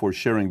appreciate you for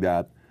sharing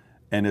that,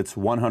 and it's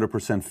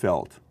 100%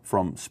 felt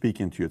from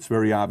speaking to you. It's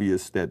very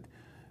obvious that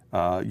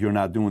you're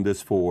not doing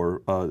this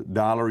for a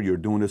dollar. You're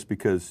doing this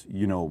because,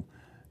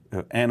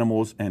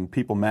 animals and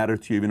people matter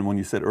to you. Even when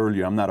you said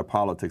earlier, I'm not a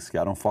politics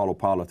guy. I don't follow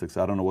politics.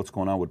 I don't know what's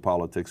going on with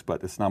politics,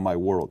 but it's not my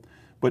world.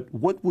 But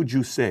what would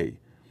you say?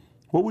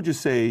 What would you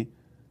say,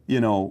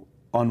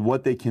 on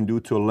what they can do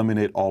to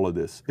eliminate all of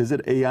this? Is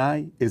it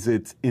AI? Is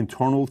it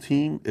internal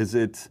team?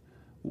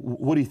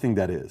 What do you think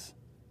that is?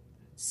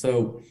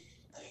 So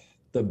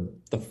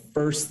the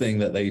first thing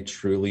that they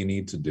truly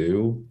need to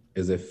do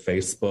is, if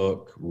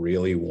Facebook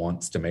really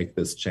wants to make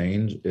this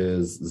change,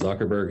 is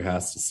Zuckerberg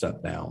has to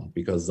step down,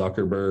 because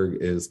Zuckerberg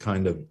is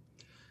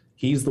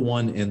he's the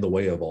one in the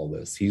way of all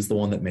this. He's the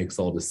one that makes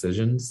all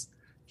decisions.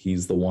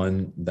 He's the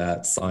one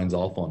that signs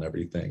off on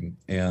everything.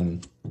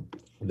 And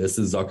this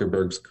is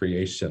Zuckerberg's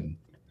creation.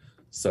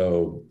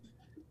 So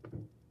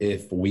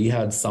if we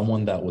had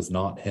someone that was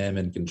not him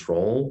in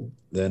control,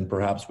 then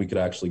perhaps we could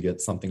actually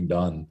get something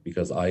done,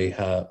 because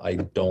I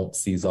don't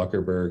see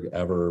Zuckerberg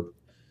ever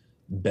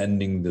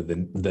bending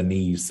the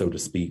knee, so to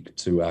speak,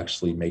 to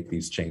actually make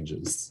these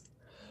changes.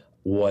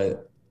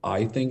 What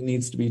I think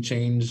needs to be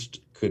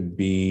changed could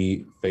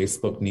be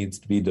Facebook needs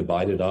to be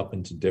divided up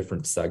into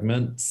different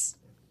segments,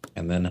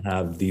 and then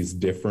have these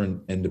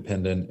different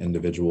independent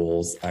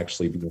individuals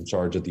actually be in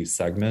charge of these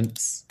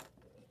segments.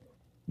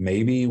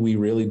 Maybe we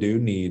really do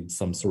need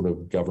some sort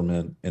of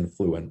government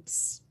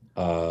influence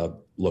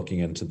looking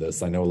into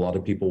this. I know a lot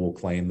of people will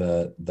claim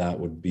that that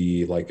would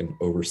be like an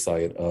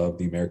oversight of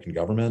the American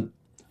government.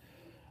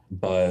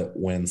 But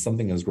when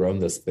something has grown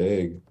this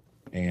big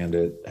and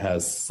it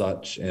has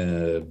such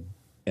an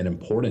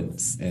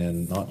importance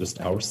in not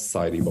just our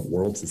society, but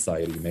world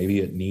society, maybe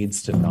it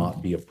needs to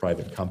not be a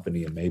private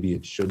company, and maybe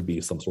it should be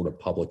some sort of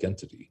public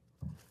entity.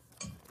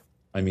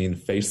 I mean,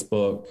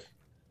 Facebook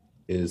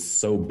is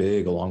so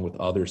big, along with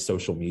other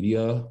social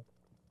media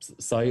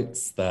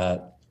sites,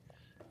 that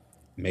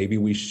maybe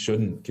we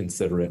shouldn't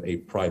consider it a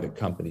private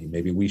company.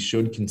 Maybe we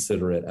should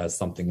consider it as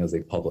something as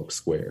a public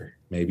square.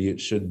 Maybe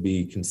it should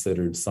be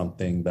considered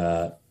something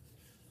that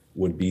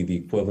would be the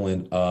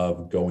equivalent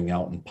of going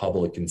out in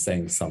public and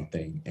saying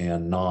something,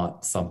 and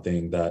not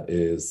something that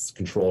is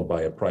controlled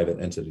by a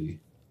private entity.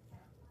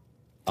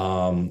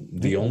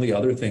 The only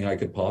other thing I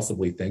could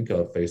possibly think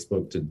of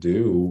Facebook to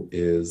do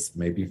is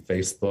maybe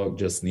Facebook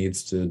just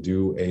needs to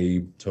do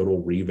a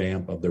total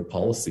revamp of their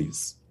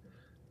policies.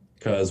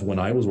 Because when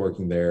I was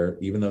working there,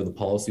 even though the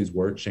policies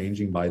were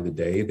changing by the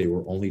day, they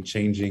were only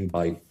changing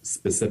by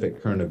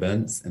specific current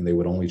events, and they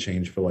would only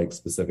change for like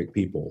specific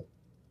people.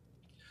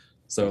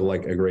 So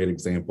like a great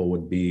example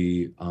would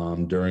be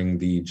during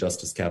the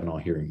Justice Kavanaugh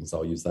hearings.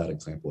 I'll use that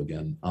example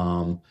again.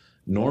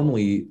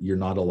 Normally, you're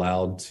not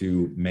allowed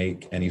to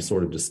make any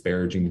sort of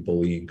disparaging,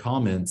 bullying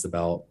comments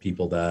about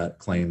people that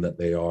claim that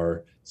they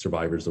are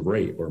survivors of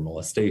rape or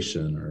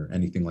molestation or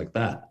anything like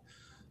that.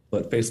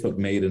 But Facebook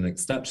made an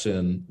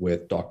exception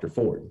with Dr.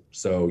 Ford.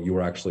 So you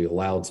were actually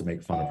allowed to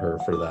make fun of her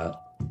for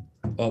that.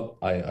 Oh,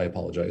 I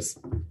apologize.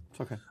 It's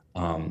okay.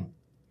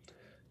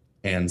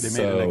 And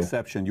they made an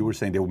exception. You were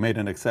saying they made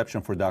an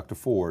exception for Dr.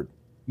 Ford.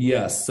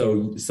 Yes.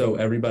 So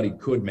everybody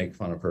could make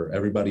fun of her.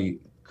 Everybody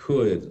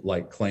could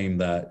like claim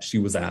that she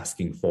was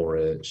asking for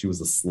it. She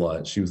was a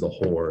slut. She was a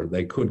whore.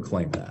 They could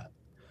claim that.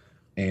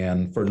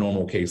 And for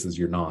normal cases,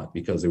 you're not,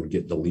 because it would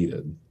get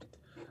deleted.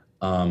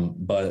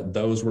 But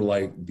those were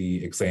like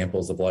the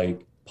examples of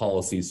like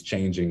policies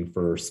changing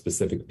for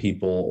specific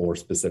people or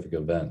specific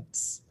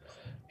events.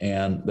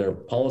 And their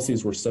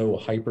policies were so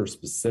hyper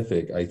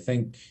specific. I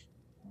think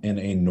in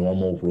a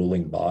normal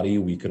ruling body,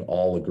 we could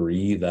all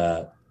agree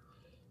that,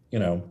 you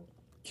know,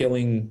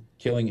 killing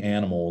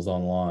animals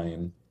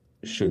online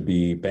should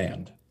be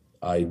banned.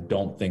 I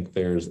don't think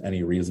there's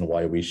any reason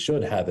why we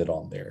should have it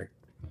on there.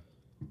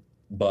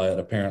 But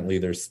apparently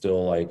there's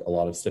still like a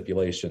lot of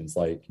stipulations,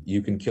 like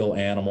you can kill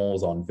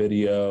animals on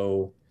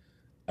video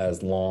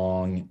as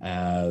long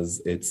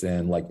as it's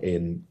in like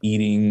an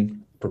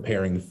eating,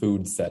 preparing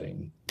food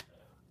setting.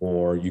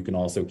 Or you can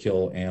also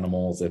kill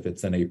animals if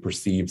it's in a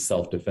perceived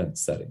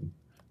self-defense setting,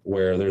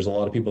 where there's a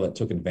lot of people that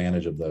took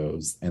advantage of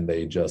those and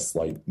they just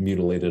like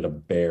mutilated a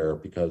bear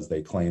because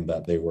they claimed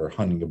that they were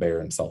hunting a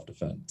bear in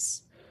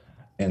self-defense.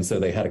 And so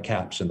they had a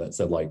caption that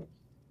said like,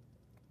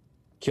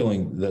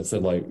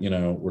 you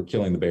know, we're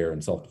killing the bear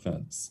in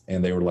self-defense.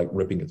 And they were like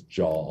ripping its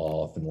jaw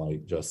off and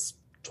like just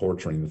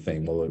torturing the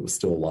thing while it was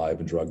still alive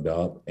and drugged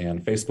up.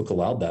 And Facebook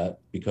allowed that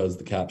because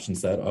the caption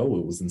said, oh,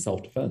 it was in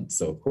self-defense.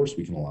 So of course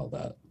we can allow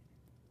that.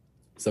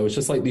 So it's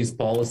just like these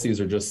policies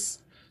are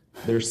just,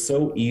 they're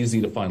so easy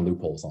to find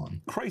loopholes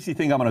on. Crazy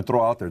thing I'm going to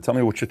throw out there. Tell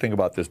me what you think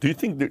about this. Do you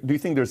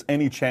think there's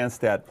any chance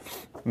that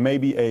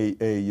maybe a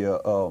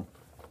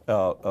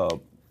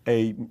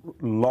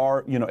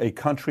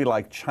country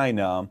like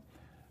China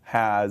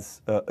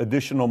has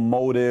additional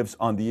motives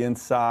on the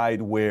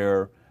inside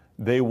where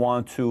they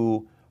want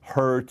to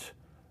hurt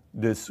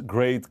this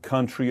great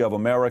country of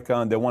America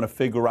and they want to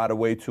figure out a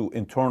way to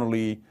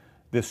internally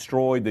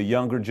destroy the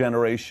younger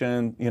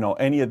generation? You know,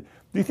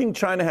 do you think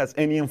China has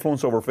any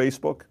influence over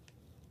Facebook?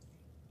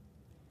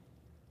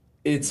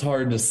 It's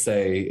hard to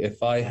say.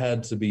 If I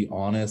had to be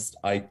honest,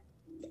 I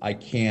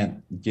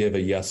can't give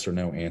a yes or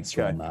no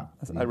answer on that.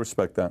 I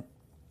respect that.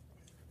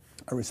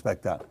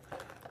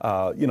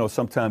 You know,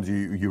 sometimes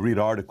you read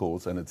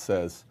articles and it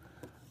says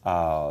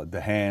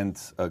the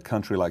hands a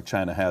country like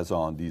China has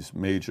on these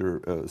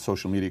major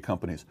social media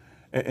companies.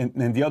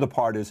 And the other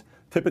part is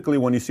typically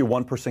when you see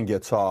one person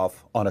gets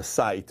off on a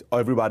site,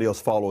 everybody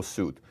else follows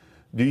suit.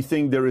 Do you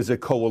think there is a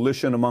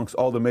coalition amongst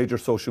all the major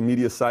social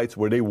media sites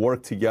where they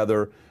work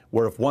together,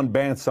 where if one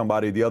bans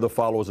somebody, the other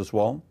follows as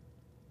well?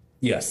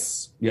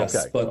 Yes,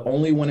 Okay. But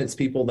only when it's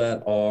people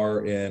that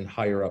are in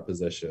higher up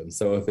positions.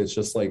 So if it's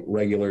just like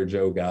regular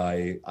Joe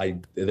guy,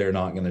 they're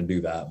not going to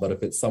do that. But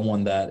if it's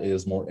someone that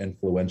is more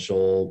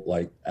influential,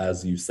 like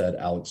as you said,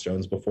 Alex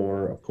Jones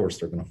before, of course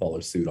they're going to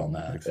follow suit on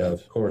that.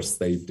 Of course,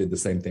 they did the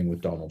same thing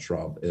with Donald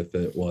Trump. If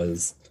it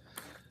was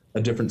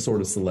a different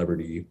sort of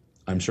celebrity,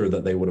 I'm sure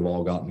that they would have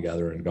all gotten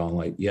together and gone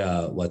like,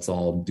 yeah, let's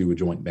all do a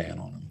joint ban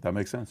on him. That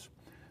makes sense.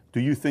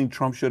 Do you think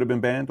Trump should have been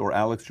banned or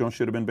Alex Jones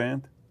should have been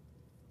banned?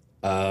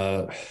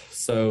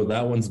 So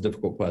that one's a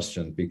difficult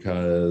question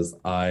because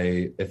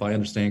if I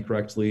understand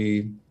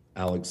correctly,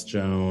 Alex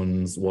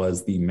Jones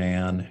was the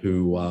man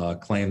who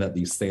claimed that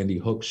the Sandy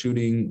Hook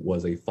shooting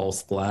was a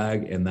false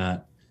flag and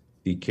that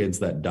the kids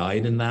that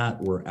died in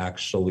that were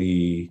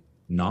actually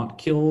not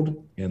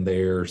killed and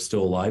they're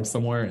still alive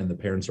somewhere and the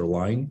parents are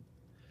lying.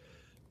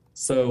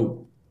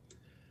 So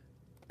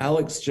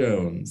Alex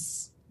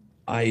Jones,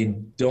 I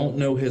don't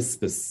know his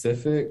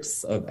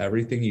specifics of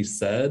everything he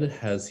said.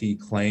 Has he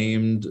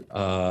claimed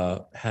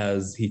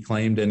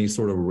any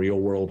sort of real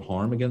world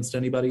harm against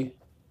anybody?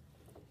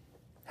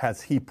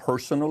 Has he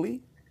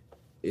personally?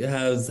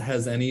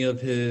 Has any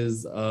of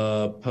his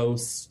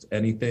posts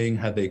anything?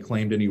 Have they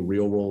claimed any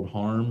real world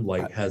harm?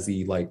 Like, has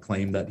he like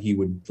claimed that he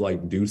would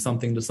like do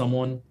something to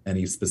someone?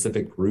 Any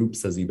specific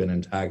groups? Has he been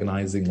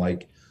antagonizing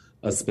like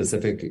a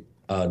specific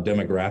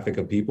demographic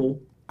of people?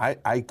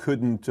 I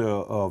couldn't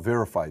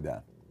verify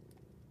that.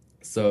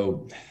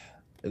 So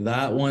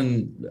that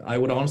one, I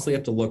would honestly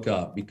have to look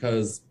up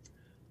because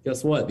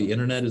guess what? The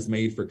internet is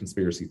made for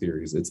conspiracy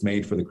theories. It's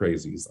made for the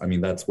crazies. I mean,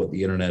 that's what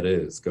the internet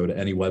is. Go to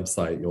any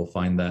website, you'll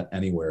find that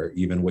anywhere,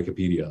 even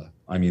Wikipedia.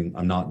 I mean,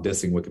 I'm not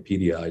dissing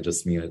Wikipedia. I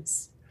just mean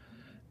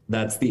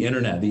that's the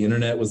internet. The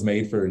internet was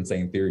made for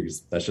insane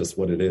theories. That's just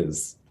what it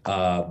is.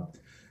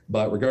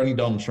 But regarding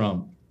Donald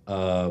Trump,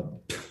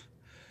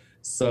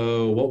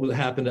 so what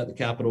happened at the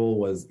Capitol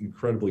was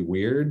incredibly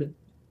weird.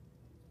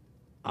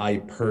 I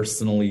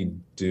personally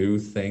do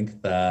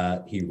think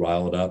that he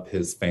riled up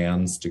his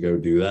fans to go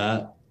do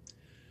that.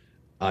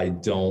 I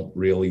don't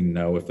really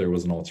know if there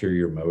was an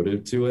ulterior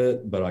motive to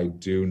it, but I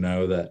do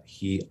know that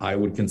I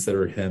would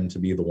consider him to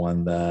be the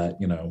one that,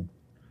 you know,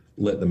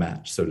 lit the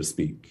match, so to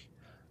speak.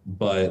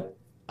 But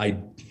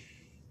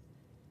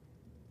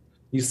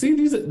you see,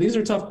 these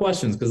are tough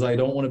questions because I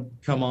don't want to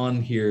come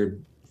on here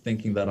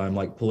thinking that I'm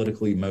like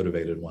politically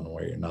motivated one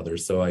way or another.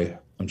 So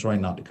I'm trying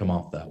not to come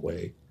off that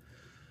way.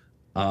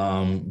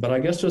 But I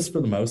guess just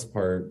for the most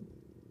part,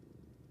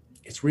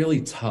 it's really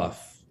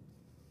tough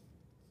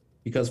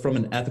because from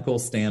an ethical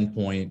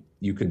standpoint,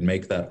 you could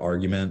make that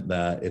argument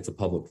that it's a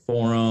public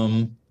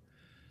forum.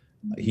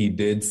 He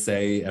did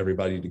say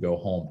everybody to go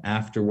home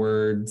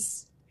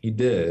afterwards. He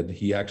did.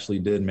 He actually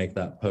did make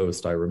that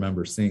post. I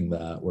remember seeing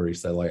that where he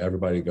said, like,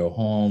 everybody go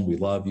home. We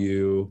love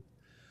you.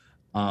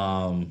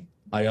 I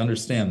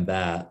understand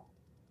that.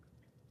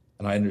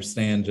 And I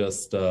understand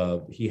just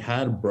he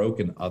had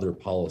broken other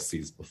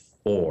policies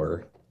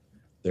before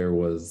there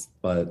was,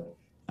 but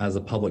as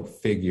a public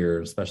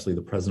figure, especially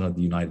the president of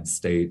the United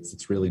States,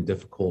 it's really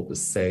difficult to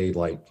say,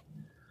 like,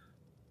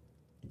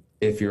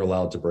 if you're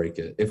allowed to break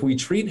it. If we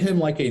treat him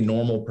like a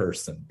normal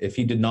person, if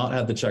he did not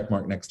have the check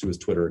mark next to his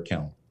Twitter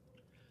account,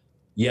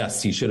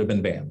 yes, he should have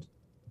been banned,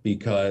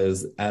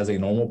 because as a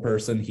normal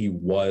person, he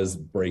was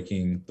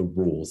breaking the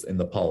rules and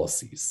the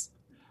policies.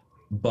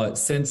 But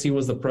since he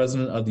was the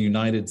president of the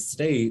United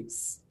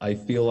States, I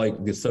feel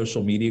like the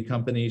social media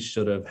companies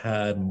should have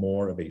had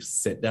more of a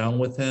sit down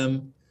with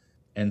him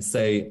and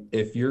say,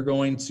 if you're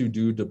going to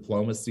do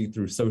diplomacy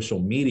through social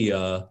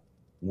media,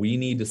 we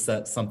need to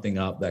set something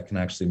up that can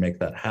actually make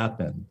that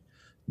happen.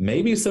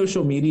 Maybe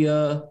social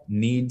media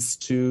needs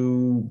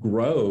to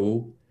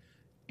grow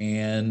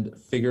and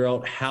figure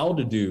out how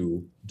to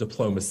do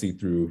diplomacy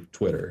through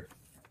Twitter.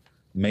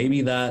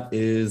 Maybe that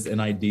is an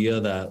idea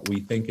that we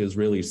think is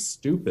really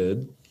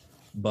stupid,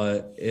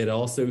 but it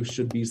also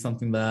should be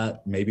something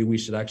that maybe we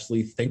should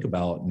actually think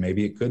about.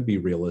 Maybe it could be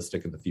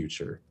realistic in the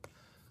future.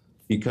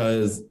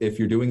 Because if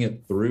you're doing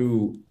it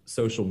through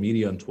social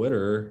media and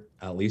Twitter,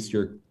 at least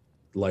you're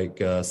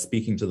like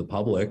speaking to the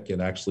public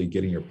and actually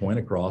getting your point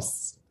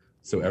across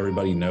so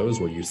everybody knows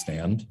where you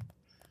stand.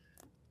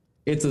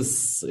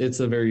 It's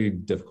a very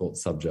difficult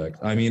subject.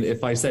 I mean,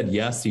 if I said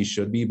yes, he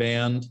should be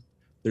banned,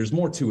 there's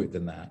more to it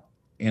than that.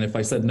 And if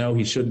I said no,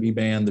 he shouldn't be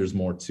banned, there's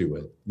more to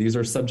it. These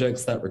are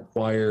subjects that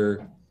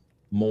require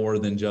more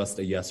than just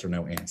a yes or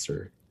no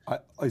answer.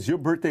 Is your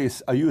birthday,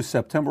 are you a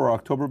September or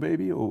October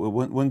baby? Or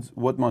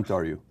what month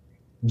are you?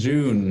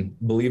 June.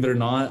 Believe it or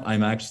not,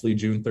 I'm actually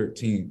June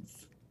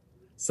 13th.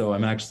 So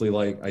I'm actually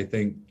like, I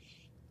think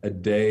a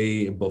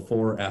day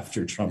before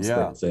after Trump's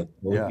birthday.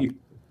 Yeah.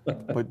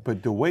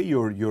 But the way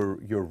you're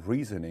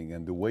reasoning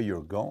and the way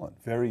you're going,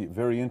 very,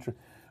 very interesting.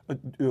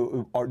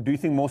 Do you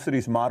think most of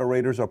these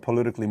moderators are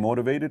politically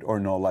motivated or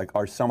no? Like,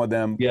 are some of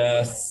them?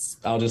 Yes,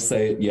 I'll just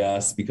say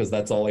yes, because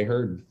that's all I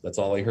heard. That's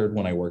all I heard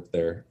when I worked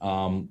there.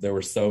 There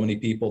were so many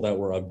people that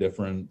were of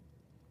different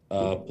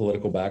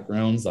political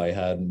backgrounds. I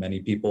had many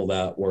people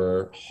that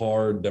were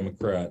hard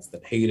Democrats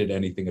that hated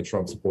anything a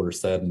Trump supporter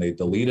said and they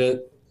delete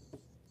it.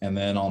 And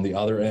then on the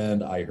other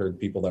end, I heard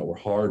people that were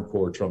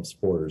hardcore Trump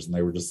supporters and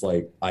they were just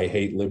like, I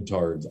hate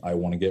libtards. I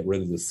want to get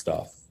rid of this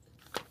stuff.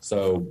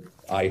 So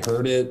I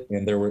heard it,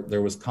 and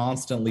there was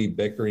constantly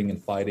bickering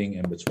and fighting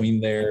in between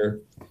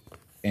there.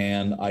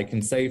 And I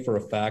can say for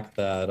a fact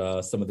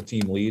that some of the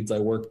team leads I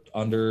worked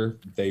under,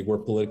 they were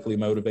politically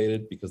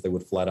motivated because they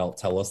would flat out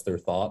tell us their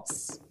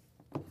thoughts.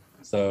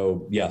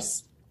 So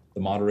yes,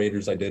 the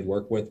moderators I did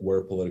work with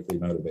were politically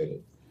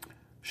motivated.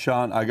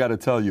 Sean, I got to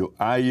tell you,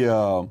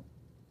 I've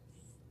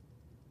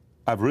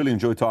really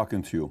enjoyed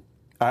talking to you.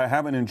 I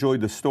haven't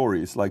enjoyed the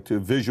stories, like to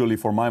visually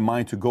for my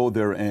mind to go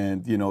there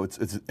and, you know,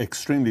 it's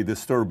extremely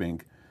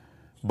disturbing.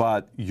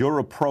 But your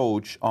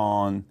approach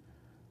on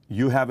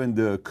you having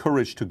the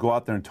courage to go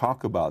out there and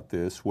talk about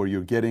this, where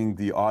you're getting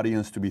the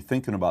audience to be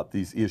thinking about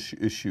these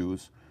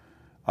issues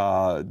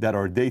that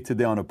are day to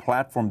day on a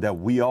platform that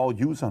we all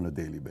use on a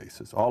daily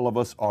basis. All of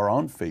us are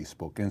on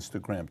Facebook,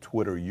 Instagram,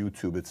 Twitter,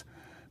 YouTube. It's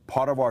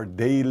part of our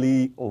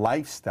daily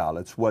lifestyle.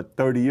 It's what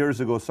 30 years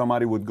ago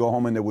somebody would go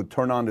home and they would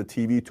turn on the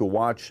TV to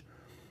watch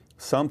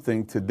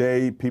something.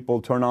 Today,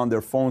 people turn on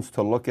their phones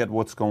to look at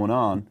what's going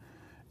on.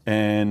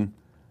 And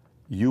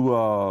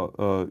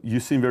you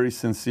seem very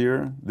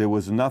sincere. There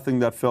was nothing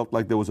that felt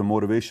like there was a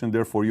motivation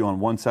there for you on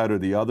one side or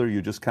the other.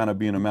 You're just kind of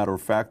being a matter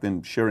of fact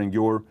and sharing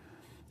your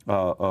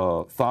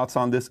thoughts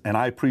on this. And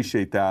I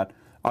appreciate that.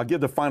 I'll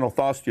give the final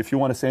thoughts to you. If you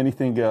want to say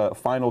anything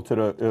final to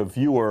the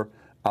viewer,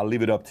 I'll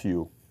leave it up to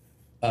you.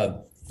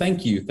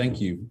 Thank you. Thank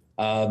you.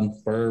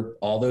 For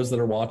all those that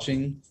are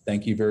watching,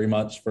 thank you very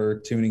much for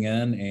tuning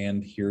in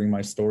and hearing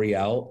my story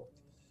out.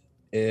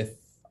 If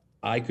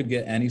I could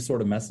get any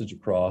sort of message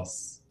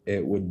across,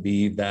 it would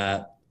be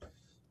that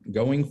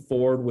going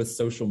forward with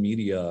social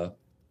media,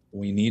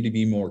 we need to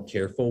be more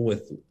careful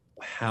with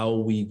how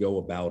we go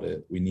about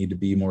it. We need to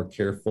be more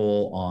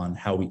careful on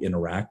how we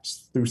interact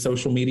through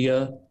social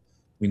media.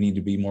 We need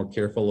to be more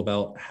careful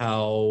about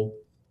how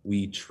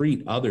we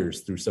treat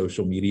others through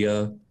social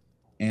media.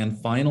 And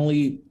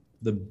finally,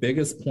 the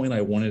biggest point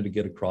I wanted to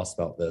get across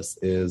about this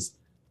is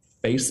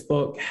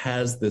Facebook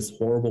has this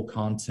horrible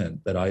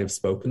content that I have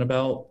spoken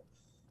about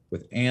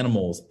with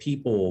animals,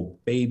 people,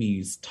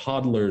 babies,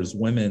 toddlers,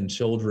 women,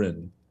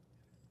 children.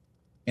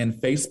 And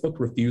Facebook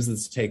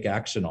refuses to take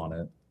action on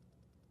it.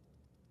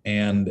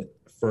 And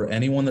for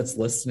anyone that's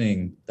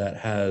listening that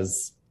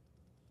has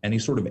any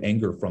sort of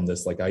anger from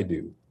this like I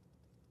do,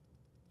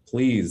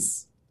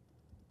 please,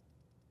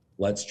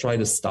 let's try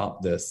to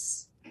stop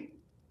this.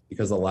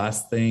 Because the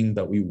last thing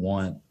that we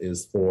want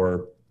is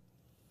for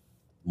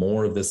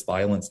more of this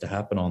violence to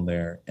happen on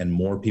there and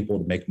more people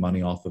to make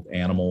money off of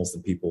animals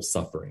and people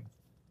suffering.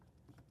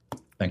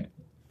 Thank you.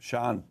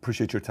 Sean,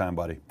 appreciate your time,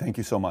 buddy. Thank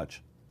you so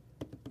much.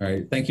 All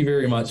right. Thank you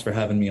very much for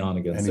having me on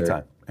again,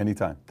 Anytime. sir.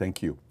 Anytime.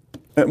 Thank you.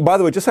 And by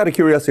the way, just out of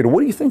curiosity,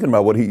 what are you thinking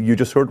about what you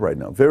just heard right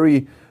now?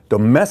 The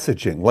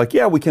messaging. Like,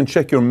 yeah, we can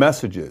check your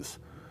messages.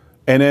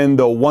 And then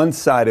the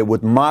one-sided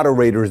with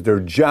moderators, their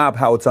job,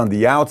 how it's on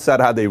the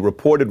outside, how they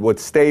reported what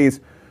stays,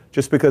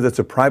 just because it's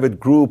a private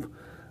group.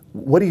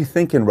 What are you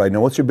thinking right now?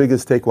 What's your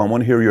biggest takeaway? I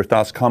want to hear your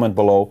thoughts. Comment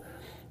below.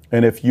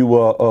 And if you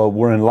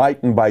were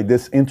enlightened by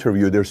this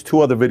interview, there's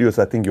 2 other videos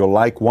I think you'll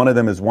like. One of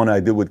them is one I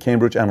did with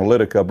Cambridge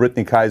Analytica.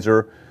 Brittany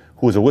Kaiser,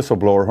 who is a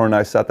whistleblower, her and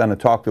I sat down and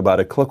talked about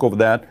it. Click over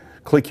that.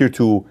 Click here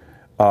to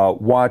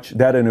watch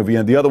that interview.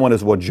 And the other one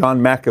is what John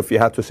McAfee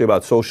had to say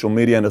about social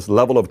media and his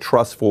level of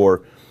trust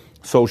for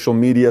social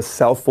media,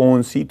 cell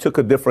phones. He took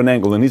a different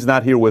angle, and he's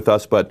not here with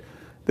us, but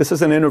this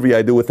is an interview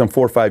I did with him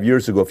 4 or 5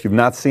 years ago. If you've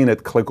not seen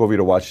it, click over here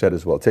to watch that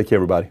as well. Take care,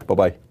 everybody.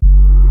 Bye-bye.